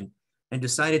impatient and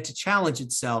decided to challenge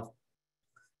itself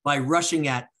by rushing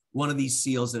at one of these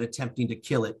seals and attempting to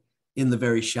kill it in the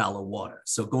very shallow water.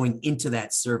 So going into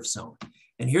that surf zone.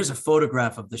 And here's a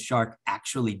photograph of the shark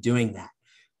actually doing that,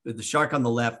 with the shark on the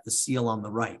left, the seal on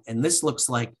the right. And this looks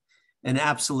like an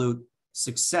absolute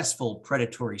successful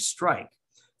predatory strike.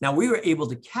 Now, we were able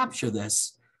to capture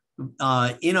this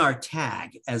in our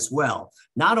tag as well,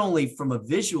 not only from a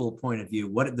visual point of view,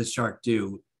 what did the shark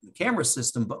do, the camera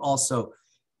system, but also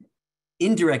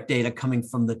indirect data coming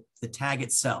from the tag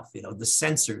itself, you know, the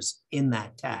sensors in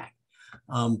that tag.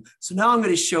 So now I'm going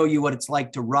to show you what it's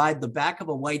like to ride the back of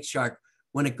a white shark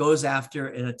when it goes after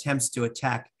and attempts to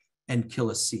attack and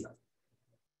kill a seal.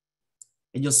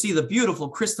 And you'll see the beautiful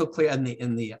crystal clear, I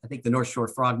think the North Shore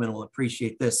frogmen will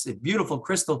appreciate this, a beautiful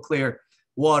crystal clear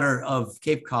water of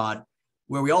Cape Cod,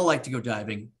 where we all like to go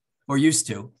diving, or used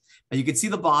to. And you can see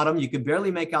the bottom, you can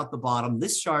barely make out the bottom.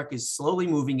 This shark is slowly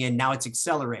moving in, now it's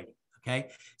accelerating, okay?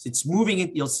 So it's moving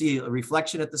in, you'll see a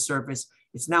reflection at the surface.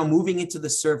 It's now moving into the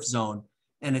surf zone,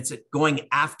 and it's going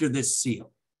after this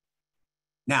seal.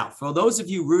 Now, for those of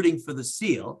you rooting for the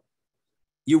seal,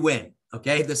 you win,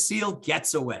 okay? The seal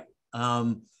gets away.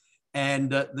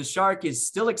 The shark is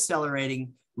still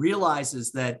accelerating,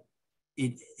 realizes that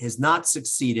it has not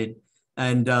succeeded,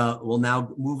 and will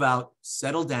now move out,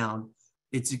 settle down.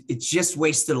 It's just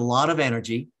wasted a lot of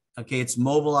energy. Okay, it's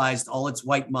mobilized all its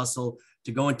white muscle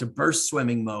to go into burst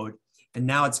swimming mode, and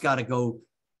now it's got to go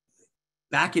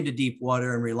back into deep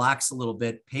water and relax a little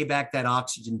bit, pay back that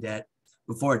oxygen debt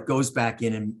before it goes back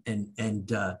in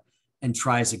and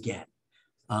tries again.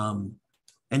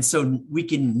 And so we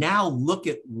can now look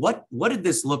at what did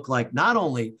this look like, not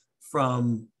only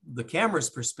from the camera's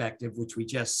perspective, which we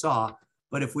just saw,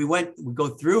 but if we go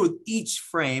through each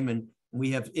frame and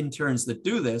we have interns that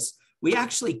do this, we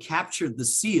actually captured the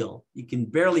seal. You can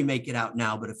barely make it out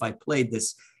now, but if I played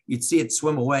this, you'd see it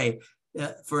swim away.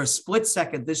 For a split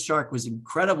second, this shark was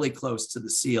incredibly close to the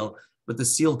seal, but the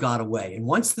seal got away. And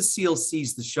once the seal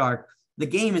sees the shark, the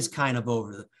game is kind of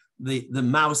over. The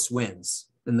mouse wins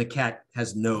and the cat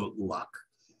has no luck.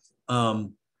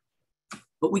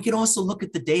 But we can also look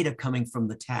at the data coming from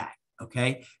the tag,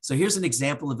 okay? So here's an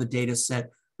example of a data set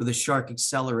with a shark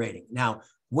accelerating. Now,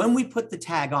 when we put the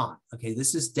tag on, okay,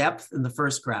 this is depth in the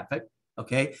first graphic,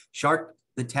 okay? Shark,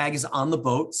 the tag is on the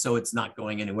boat, so it's not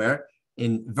going anywhere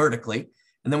vertically.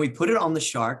 And then we put it on the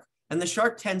shark, and the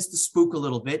shark tends to spook a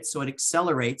little bit, so it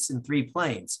accelerates in 3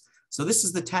 planes. So this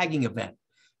is the tagging event.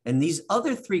 And these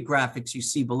other 3 graphics you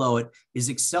see below it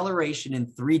is acceleration in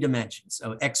 3 dimensions,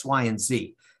 so X, Y, and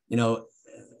Z. You know,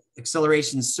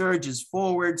 acceleration surge is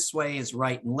forward, sway is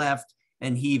right and left,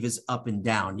 and heave is up and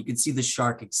down. You can see the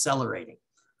shark accelerating,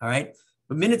 all right?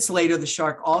 But minutes later, the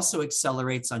shark also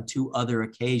accelerates on 2 other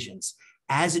occasions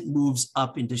as it moves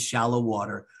up into shallow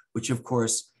water, which of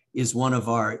course is one of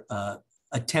our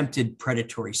attempted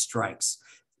predatory strikes.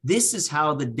 This is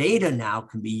how the data now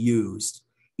can be used.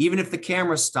 Even if the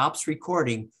camera stops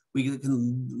recording, we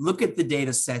can look at the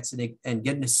data sets and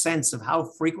get a sense of how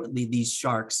frequently these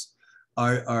sharks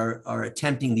are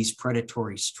attempting these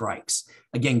predatory strikes.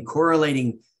 Again,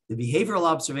 correlating the behavioral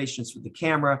observations with the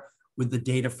camera with the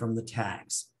data from the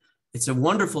tags. It's a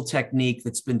wonderful technique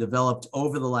that's been developed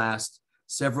over the last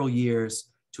several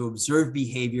years to observe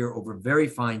behavior over very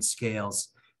fine scales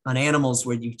on animals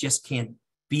where you just can't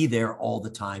be there all the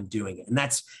time doing it. And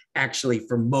that's actually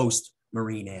for most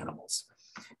marine animals.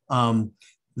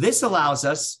 This allows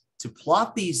us to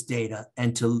plot these data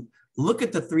and to look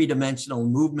at the 3-dimensional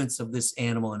movements of this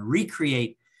animal and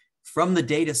recreate from the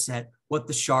data set what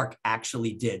the shark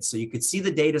actually did. So you could see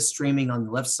the data streaming on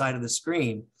the left side of the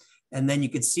screen, and then you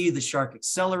could see the shark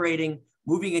accelerating,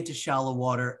 moving into shallow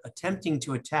water, attempting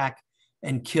to attack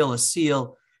and kill a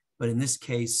seal, but in this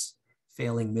case,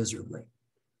 failing miserably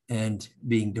and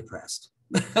being depressed.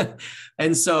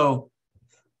 And so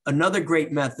another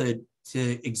great method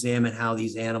to examine how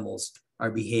these animals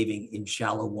are behaving in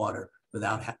shallow water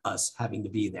without us having to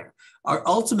be there. Our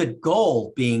ultimate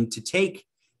goal being to take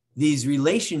these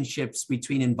relationships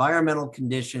between environmental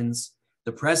conditions,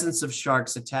 the presence of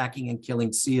sharks attacking and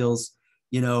killing seals,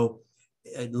 you know,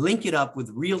 link it up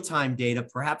with real-time data,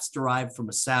 perhaps derived from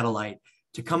a satellite,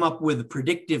 to come up with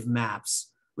predictive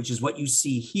maps, which is what you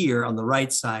see here on the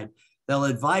right side. They'll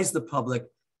advise the public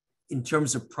in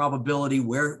terms of probability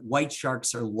where white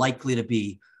sharks are likely to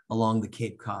be along the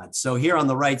Cape Cod. So here on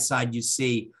the right side, you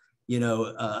see, you know,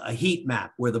 a heat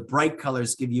map where the bright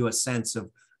colors give you a sense of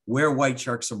where white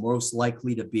sharks are most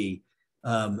likely to be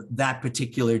that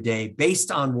particular day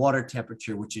based on water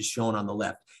temperature, which is shown on the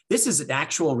left. This is an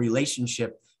actual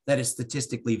relationship that is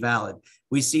statistically valid.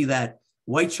 We see that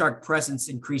white shark presence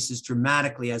increases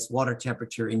dramatically as water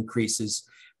temperature increases,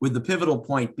 with the pivotal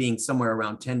point being somewhere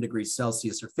around 10 degrees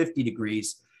Celsius or 50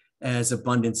 degrees as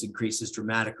abundance increases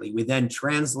dramatically. We then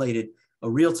translated a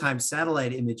real-time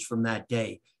satellite image from that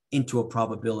day into a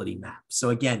probability map. So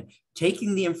again,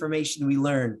 taking the information we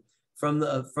learn from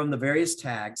the various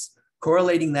tags,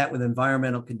 correlating that with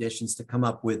environmental conditions to come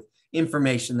up with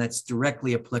information that's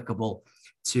directly applicable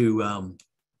to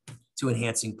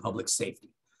enhancing public safety.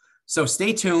 So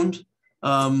stay tuned.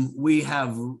 We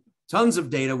have tons of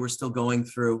data we're still going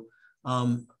through.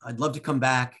 I'd love to come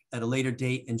back at a later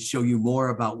date and show you more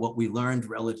about what we learned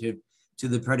relative to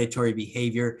the predatory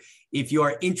behavior. If you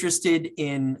are interested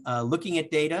in looking at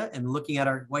data and looking at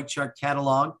our white shark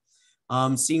catalog,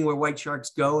 seeing where white sharks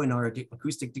go in our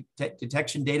acoustic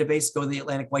detection database, go to the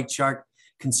Atlantic White Shark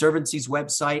Conservancy's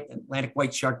website,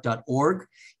 atlanticwhiteshark.org.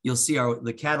 You'll see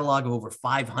the catalog of over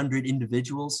 500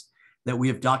 individuals that we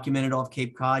have documented off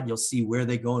Cape Cod. You'll see where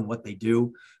they go and what they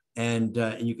do. And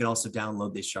you can also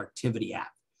download the Sharktivity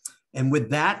app. And with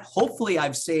that, hopefully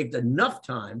I've saved enough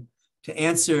time to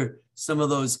answer some of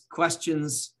those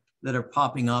questions that are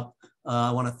popping up.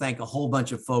 I want to thank a whole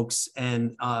bunch of folks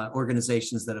and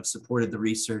organizations that have supported the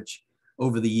research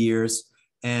over the years.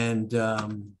 And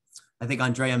I think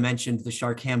Andrea mentioned the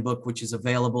Shark Handbook, which is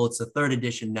available. It's the 3rd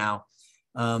edition now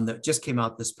that just came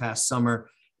out this past summer.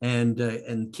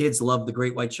 And kids love The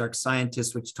Great White Shark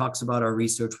Scientist, which talks about our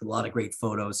research with a lot of great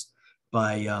photos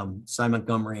by Simon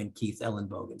Montgomery and Keith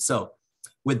Ellenbogen. So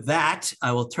with that,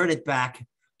 I will turn it back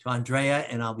to Andrea,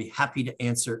 and I'll be happy to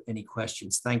answer any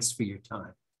questions. Thanks for your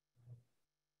time.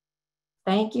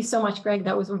 Thank you so much, Greg.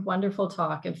 That was a wonderful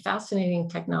talk and fascinating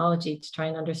technology to try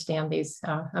and understand these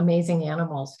amazing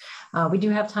animals. We do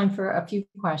have time for a few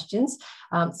questions.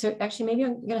 So actually, maybe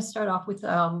I'm going to start off with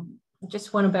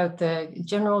just one about the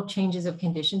general changes of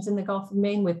conditions in the Gulf of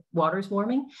Maine with waters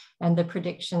warming and the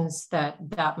predictions that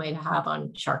that might have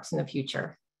on sharks in the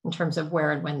future in terms of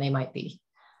where and when they might be.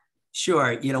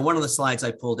 Sure. You know, one of the slides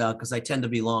I pulled out, because I tend to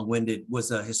be long-winded,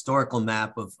 was a historical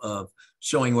map of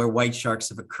showing where white sharks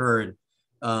have occurred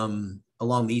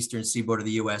along the eastern seaboard of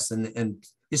the U.S. And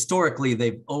historically,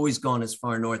 they've always gone as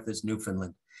far north as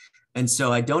Newfoundland. And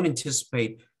so I don't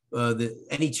anticipate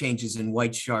any changes in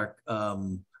white shark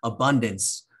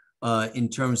abundance in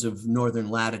terms of northern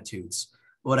latitudes.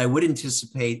 What I would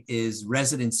anticipate is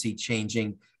residency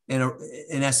changing, and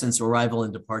in essence, arrival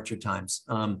and departure times.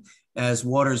 As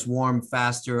waters warm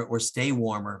faster or stay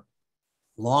warmer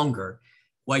longer,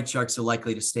 white sharks are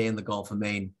likely to stay in the Gulf of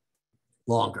Maine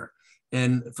longer.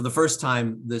 And for the first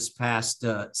time this past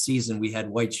season, we had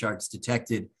white sharks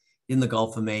detected in the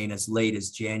Gulf of Maine as late as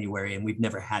January, and we've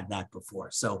never had that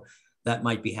before. So that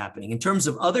might be happening. In terms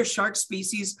of other shark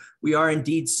species, we are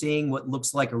indeed seeing what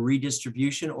looks like a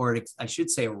redistribution, or I should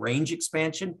say a range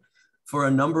expansion for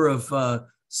a number of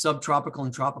subtropical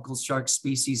and tropical shark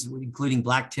species, including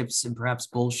black tips and perhaps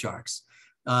bull sharks.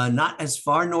 Not as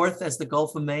far north as the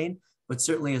Gulf of Maine, but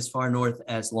certainly as far north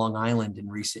as Long Island in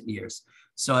recent years.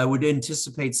 So I would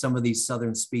anticipate some of these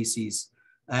southern species,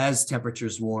 as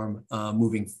temperatures warm,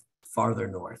 moving farther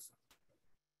north.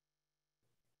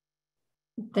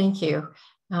 Thank you.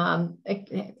 An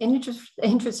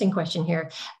interesting question here.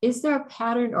 Is there a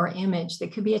pattern or image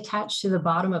that could be attached to the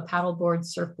bottom of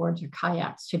paddleboards, surfboards, or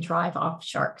kayaks to drive off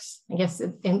sharks? I guess,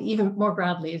 and even more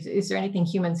broadly, is there anything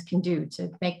humans can do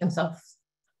to make themselves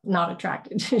not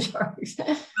attracted to sharks?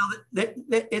 Well,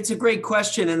 it's a great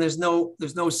question, and there's no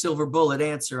silver bullet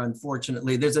answer,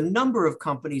 unfortunately. There's a number of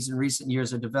companies in recent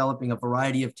years are developing a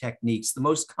variety of techniques. The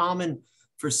most common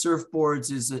for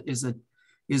surfboards is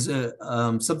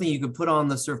something you could put on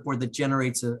the surfboard that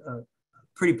generates a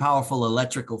pretty powerful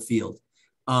electrical field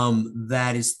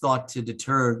that is thought to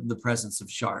deter the presence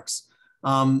of sharks.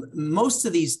 Most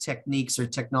of these techniques or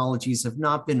technologies have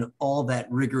not been all that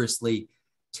rigorously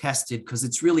tested because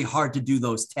it's really hard to do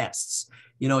those tests.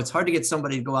 You know, it's hard to get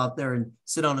somebody to go out there and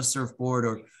sit on a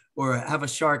surfboard or have a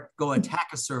shark go attack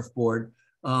a surfboard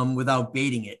without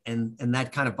baiting it. And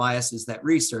that kind of biases that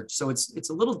research. So it's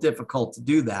a little difficult to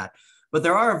do that. But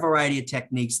there are a variety of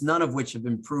techniques, none of which have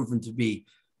been proven to be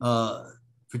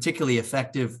particularly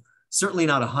effective, certainly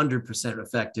not 100%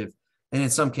 effective, and in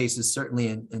some cases,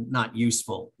 certainly not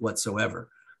useful whatsoever.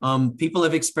 People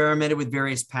have experimented with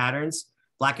various patterns.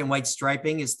 Black and white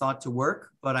striping is thought to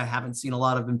work, but I haven't seen a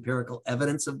lot of empirical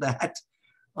evidence of that.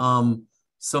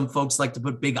 Some folks like to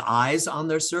put big eyes on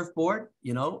their surfboard,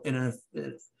 you know,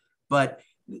 but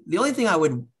the only thing I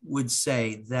would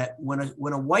say that when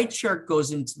a white shark goes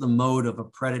into the mode of a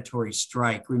predatory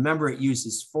strike, remember it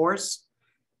uses force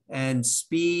and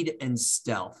speed and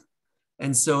stealth.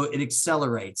 And so it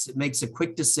accelerates. It makes a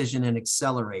quick decision and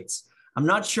accelerates. I'm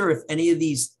not sure if any of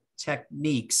these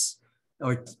techniques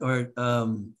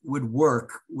would work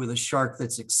with a shark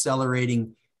that's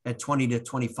accelerating at 20 to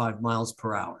 25 miles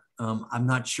per hour. I'm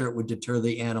not sure it would deter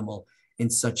the animal in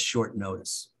such short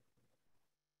notice.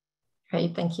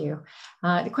 Great, thank you.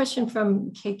 The question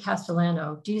from Kate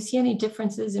Castellano: do you see any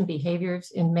differences in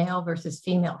behaviors in male versus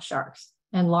female sharks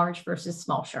and large versus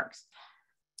small sharks?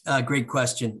 Great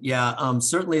question. Yeah,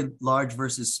 certainly large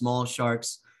versus small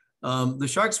sharks. The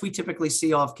sharks we typically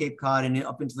see off Cape Cod and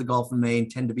up into the Gulf of Maine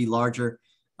tend to be larger.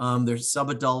 They're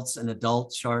subadults and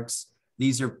adult sharks.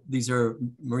 These are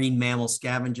marine mammal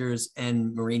scavengers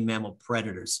and marine mammal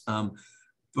predators.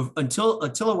 Until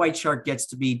a white shark gets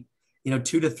to be 2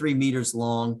 to 3 meters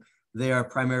long, they are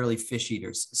primarily fish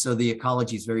eaters. So the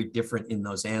ecology is very different in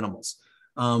those animals.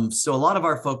 So a lot of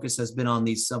our focus has been on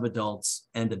these subadults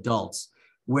and adults,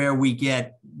 where we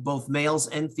get both males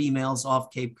and females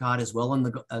off Cape Cod as well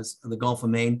as the Gulf of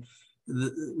Maine.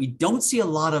 We don't see a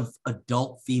lot of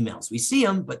adult females. We see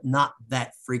them, but not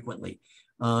that frequently.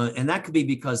 And that could be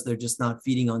because they're just not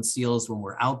feeding on seals when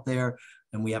we're out there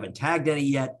and we haven't tagged any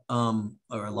yet, or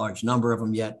a large number of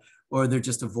them yet, or they're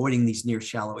just avoiding these near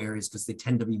shallow areas because they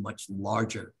tend to be much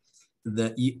larger.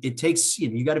 It takes,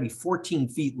 you got to be 14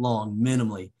 feet long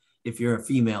minimally if you're a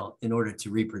female in order to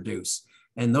reproduce.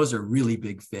 And those are really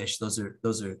big fish. Those are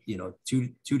 2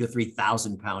 to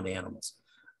 3,000 pound animals.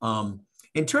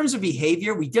 In terms of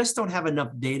behavior, we just don't have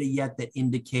enough data yet that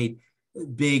indicate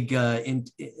big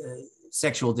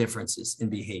sexual differences in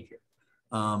behavior,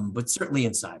 but certainly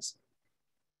in size.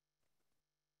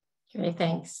 Okay,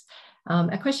 thanks.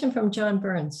 A question from John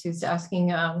Burns, who's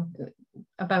asking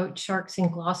about sharks in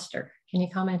Gloucester. Can you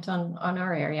comment on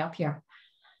our area up here?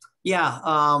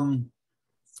 Yeah,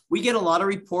 we get a lot of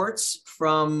reports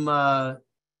from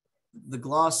the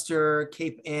Gloucester,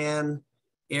 Cape Ann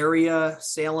area,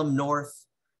 Salem North.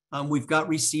 We've got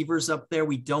receivers up there.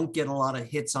 We don't get a lot of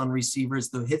hits on receivers.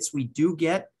 The hits we do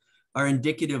get are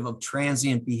indicative of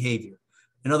transient behavior.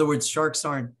 In other words, sharks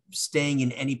aren't staying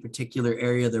in any particular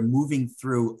area. They're moving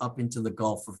through up into the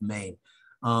Gulf of Maine.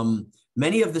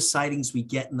 Many of the sightings we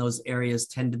get in those areas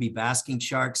tend to be basking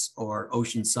sharks or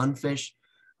ocean sunfish.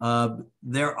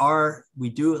 We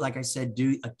do, like I said,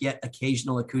 get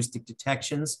occasional acoustic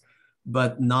detections,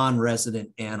 but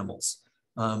non-resident animals.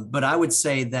 But I would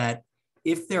say that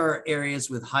if there are areas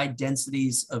with high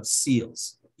densities of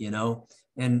seals,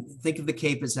 and think of the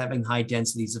Cape as having high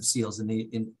densities of seals,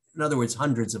 in other words,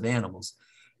 hundreds of animals,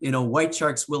 white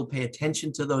sharks will pay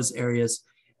attention to those areas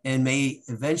and may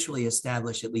eventually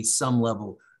establish at least some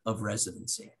level of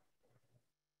residency.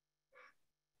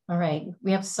 All right,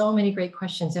 we have so many great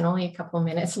questions and only a couple of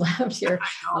minutes left here.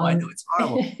 I know, it's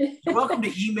horrible. You're welcome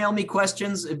to email me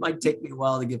questions. It might take me a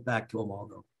while to get back to them all,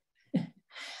 though.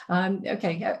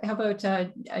 Okay, how about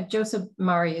Joseph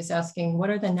Mari is asking, what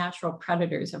are the natural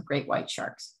predators of great white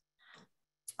sharks?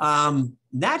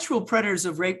 Natural predators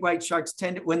of great white sharks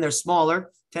when they're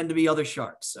smaller, tend to be other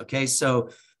sharks. Okay, so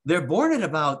they're born at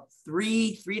about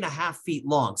 3.5 feet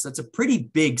long. So that's a pretty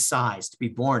big size to be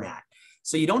born at.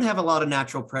 So you don't have a lot of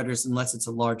natural predators unless it's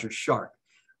a larger shark.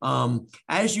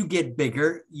 As you get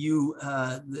bigger,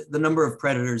 the number of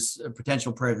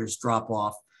potential predators drop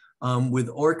off, with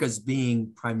orcas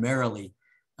being primarily,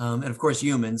 and of course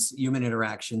human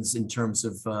interactions in terms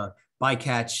of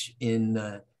bycatch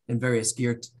in various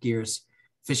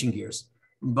fishing gears.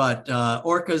 But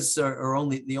orcas are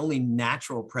the only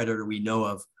natural predator we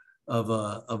know of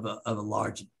a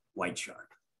large white shark.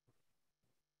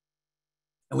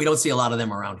 And we don't see a lot of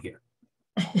them around here.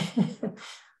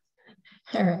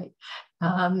 All right.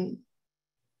 All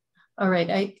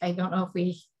right. I don't know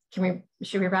if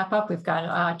should we wrap up? We've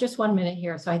got just 1 minute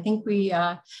here. So I think we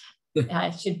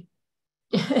should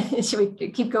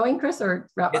we keep going, Chris, or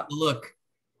wrap up? Look.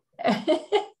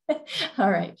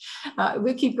 All right.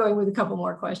 We'll keep going with a couple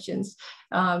more questions.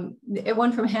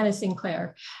 One from Hannah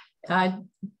Sinclair.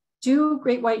 Do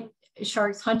great white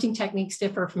sharks hunting techniques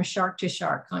differ from shark to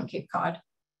shark on Cape Cod?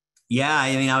 Yeah,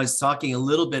 I mean, I was talking a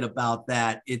little bit about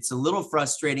that. It's a little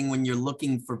frustrating when you're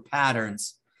looking for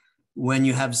patterns, when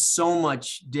you have so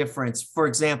much difference. For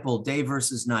example, day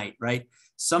versus night, right?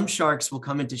 Some sharks will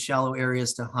come into shallow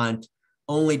areas to hunt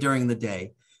only during the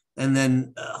day. And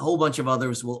then a whole bunch of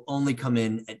others will only come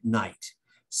in at night.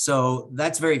 So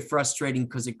that's very frustrating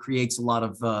because it creates a lot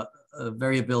of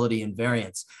variability and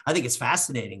variance. I think it's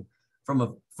fascinating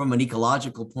from an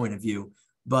ecological point of view.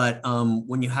 But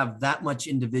when you have that much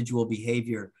individual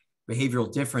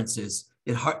behavioral differences,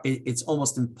 it's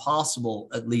almost impossible,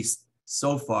 at least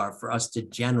so far, for us to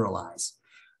generalize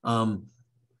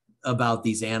about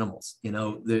these animals.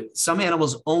 Some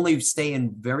animals only stay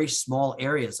in very small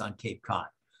areas on Cape Cod.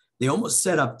 They almost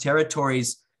set up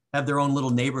territories, have their own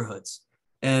little neighborhoods,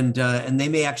 and they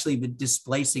may actually be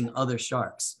displacing other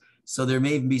sharks. So there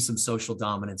may even be some social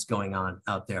dominance going on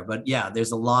out there. But yeah,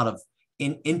 there's a lot of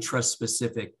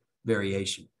intraspecific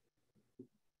variation.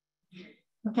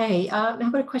 Okay, how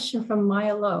about a question from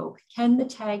Maya Lowe? Can the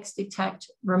tags detect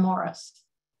remoras?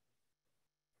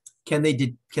 Can they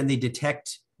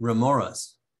detect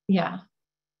remoras? Yeah.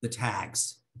 The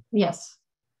tags? Yes.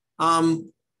 If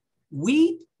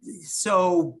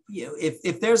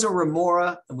there's a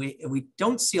remora, we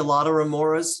don't see a lot of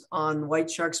remoras on white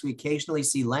sharks. We occasionally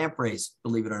see lampreys,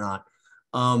 believe it or not.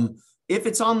 If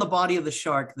it's on the body of the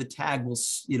shark, the tag will,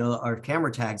 our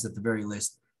camera tags at the very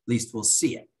least will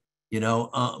see it,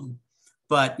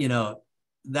 but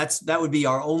that would be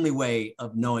our only way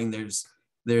of knowing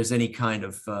there's any kind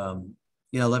of,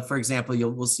 like for example,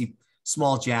 we'll see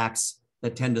small jacks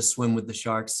that tend to swim with the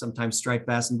sharks. Sometimes striped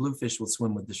bass and bluefish will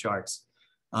swim with the sharks,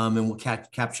 and we'll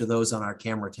capture those on our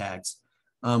camera tags.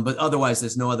 But otherwise,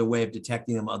 there's no other way of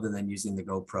detecting them other than using the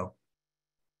GoPro.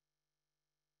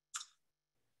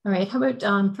 All right, how about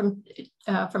from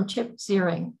Chip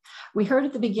Ziering? We heard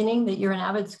at the beginning that you're an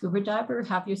avid scuba diver.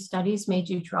 Have your studies made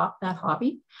you drop that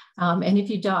hobby? And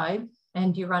if you dive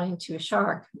and you run into a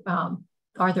shark, are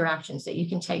there actions that you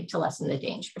can take to lessen the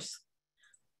dangers?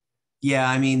 Yeah,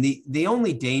 I mean, the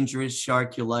only dangerous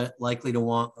shark you're likely to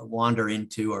wander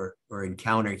into or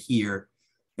encounter here,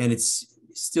 and it's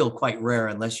still quite rare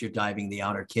unless you're diving the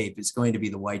outer Cape, is going to be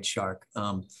the white shark.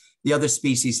 The other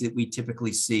species that we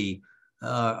typically see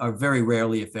are very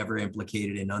rarely, if ever,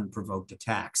 implicated in unprovoked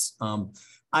attacks. I'll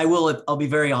be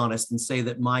very honest and say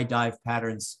that my dive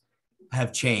patterns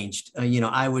have changed.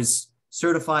 I was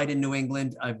certified in New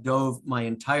England. I've dove my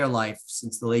entire life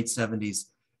since the late 70s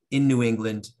in New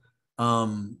England.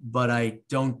 but I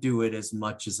don't do it as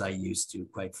much as I used to,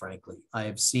 quite frankly. I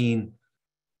have seen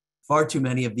far too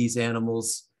many of these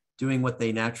animals doing what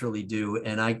they naturally do.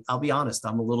 And I'll be honest,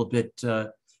 I'm a little bit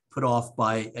put off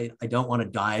by, I don't want to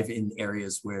dive in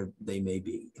areas where they may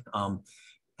be.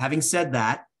 Having said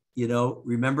that, you know,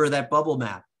 remember that bubble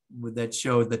map that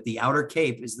showed that the outer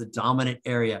cape is the dominant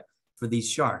area for these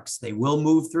sharks. They will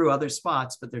move through other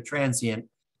spots, but they're transient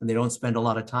and they don't spend a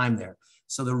lot of time there.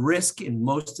 So the risk in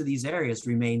most of these areas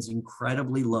remains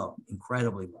incredibly low,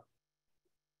 incredibly low.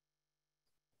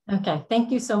 Okay,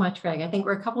 thank you so much, Greg. I think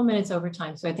we're a couple minutes over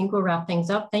time, so I think we'll wrap things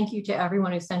up. Thank you to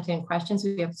everyone who sent in questions.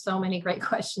 We have so many great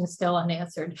questions still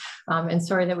unanswered, and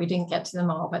sorry that we didn't get to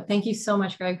them all, but thank you so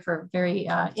much, Greg, for a very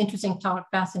interesting talk,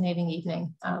 fascinating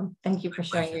evening. Thank you for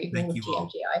sharing your evening with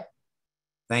GMGI.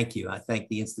 Thank you. I thank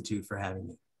the Institute for having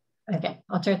me. Okay,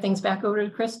 I'll turn things back over to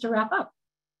Chris to wrap up.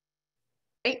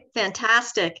 Great,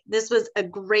 fantastic. This was a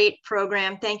great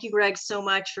program. Thank you, Greg, so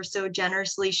much for so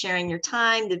generously sharing your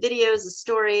time, the videos, the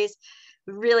stories.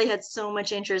 We really had so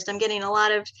much interest. I'm getting a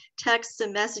lot of texts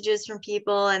and messages from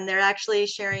people, and they're actually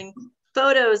sharing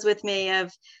photos with me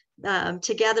of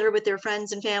together with their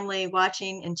friends and family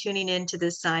watching and tuning into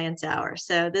this Science Hour.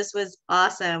 So this was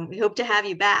awesome. We hope to have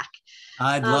you back.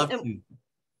 I'd love to.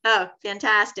 Oh,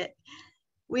 fantastic.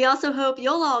 We also hope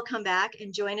you'll all come back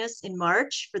and join us in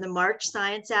March for the March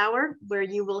Science Hour, where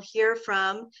you will hear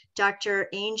from Dr.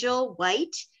 Angel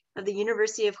White of the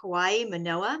University of Hawaii,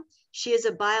 Manoa. She is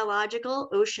a biological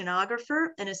oceanographer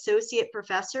and associate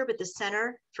professor with the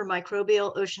Center for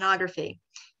Microbial Oceanography.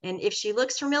 And if she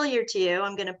looks familiar to you,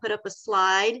 I'm going to put up a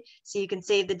slide so you can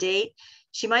save the date.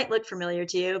 She might look familiar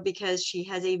to you because she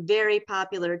has a very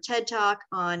popular TED Talk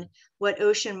on what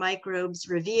ocean microbes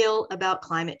reveal about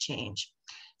climate change.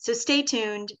 So stay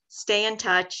tuned, stay in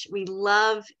touch. We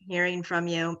love hearing from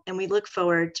you, and we look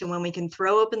forward to when we can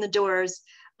throw open the doors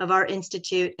of our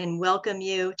institute and welcome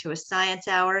you to a Science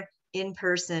Hour in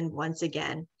person once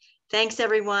again. Thanks,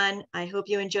 everyone. I hope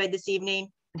you enjoyed this evening,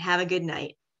 and have a good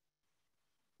night.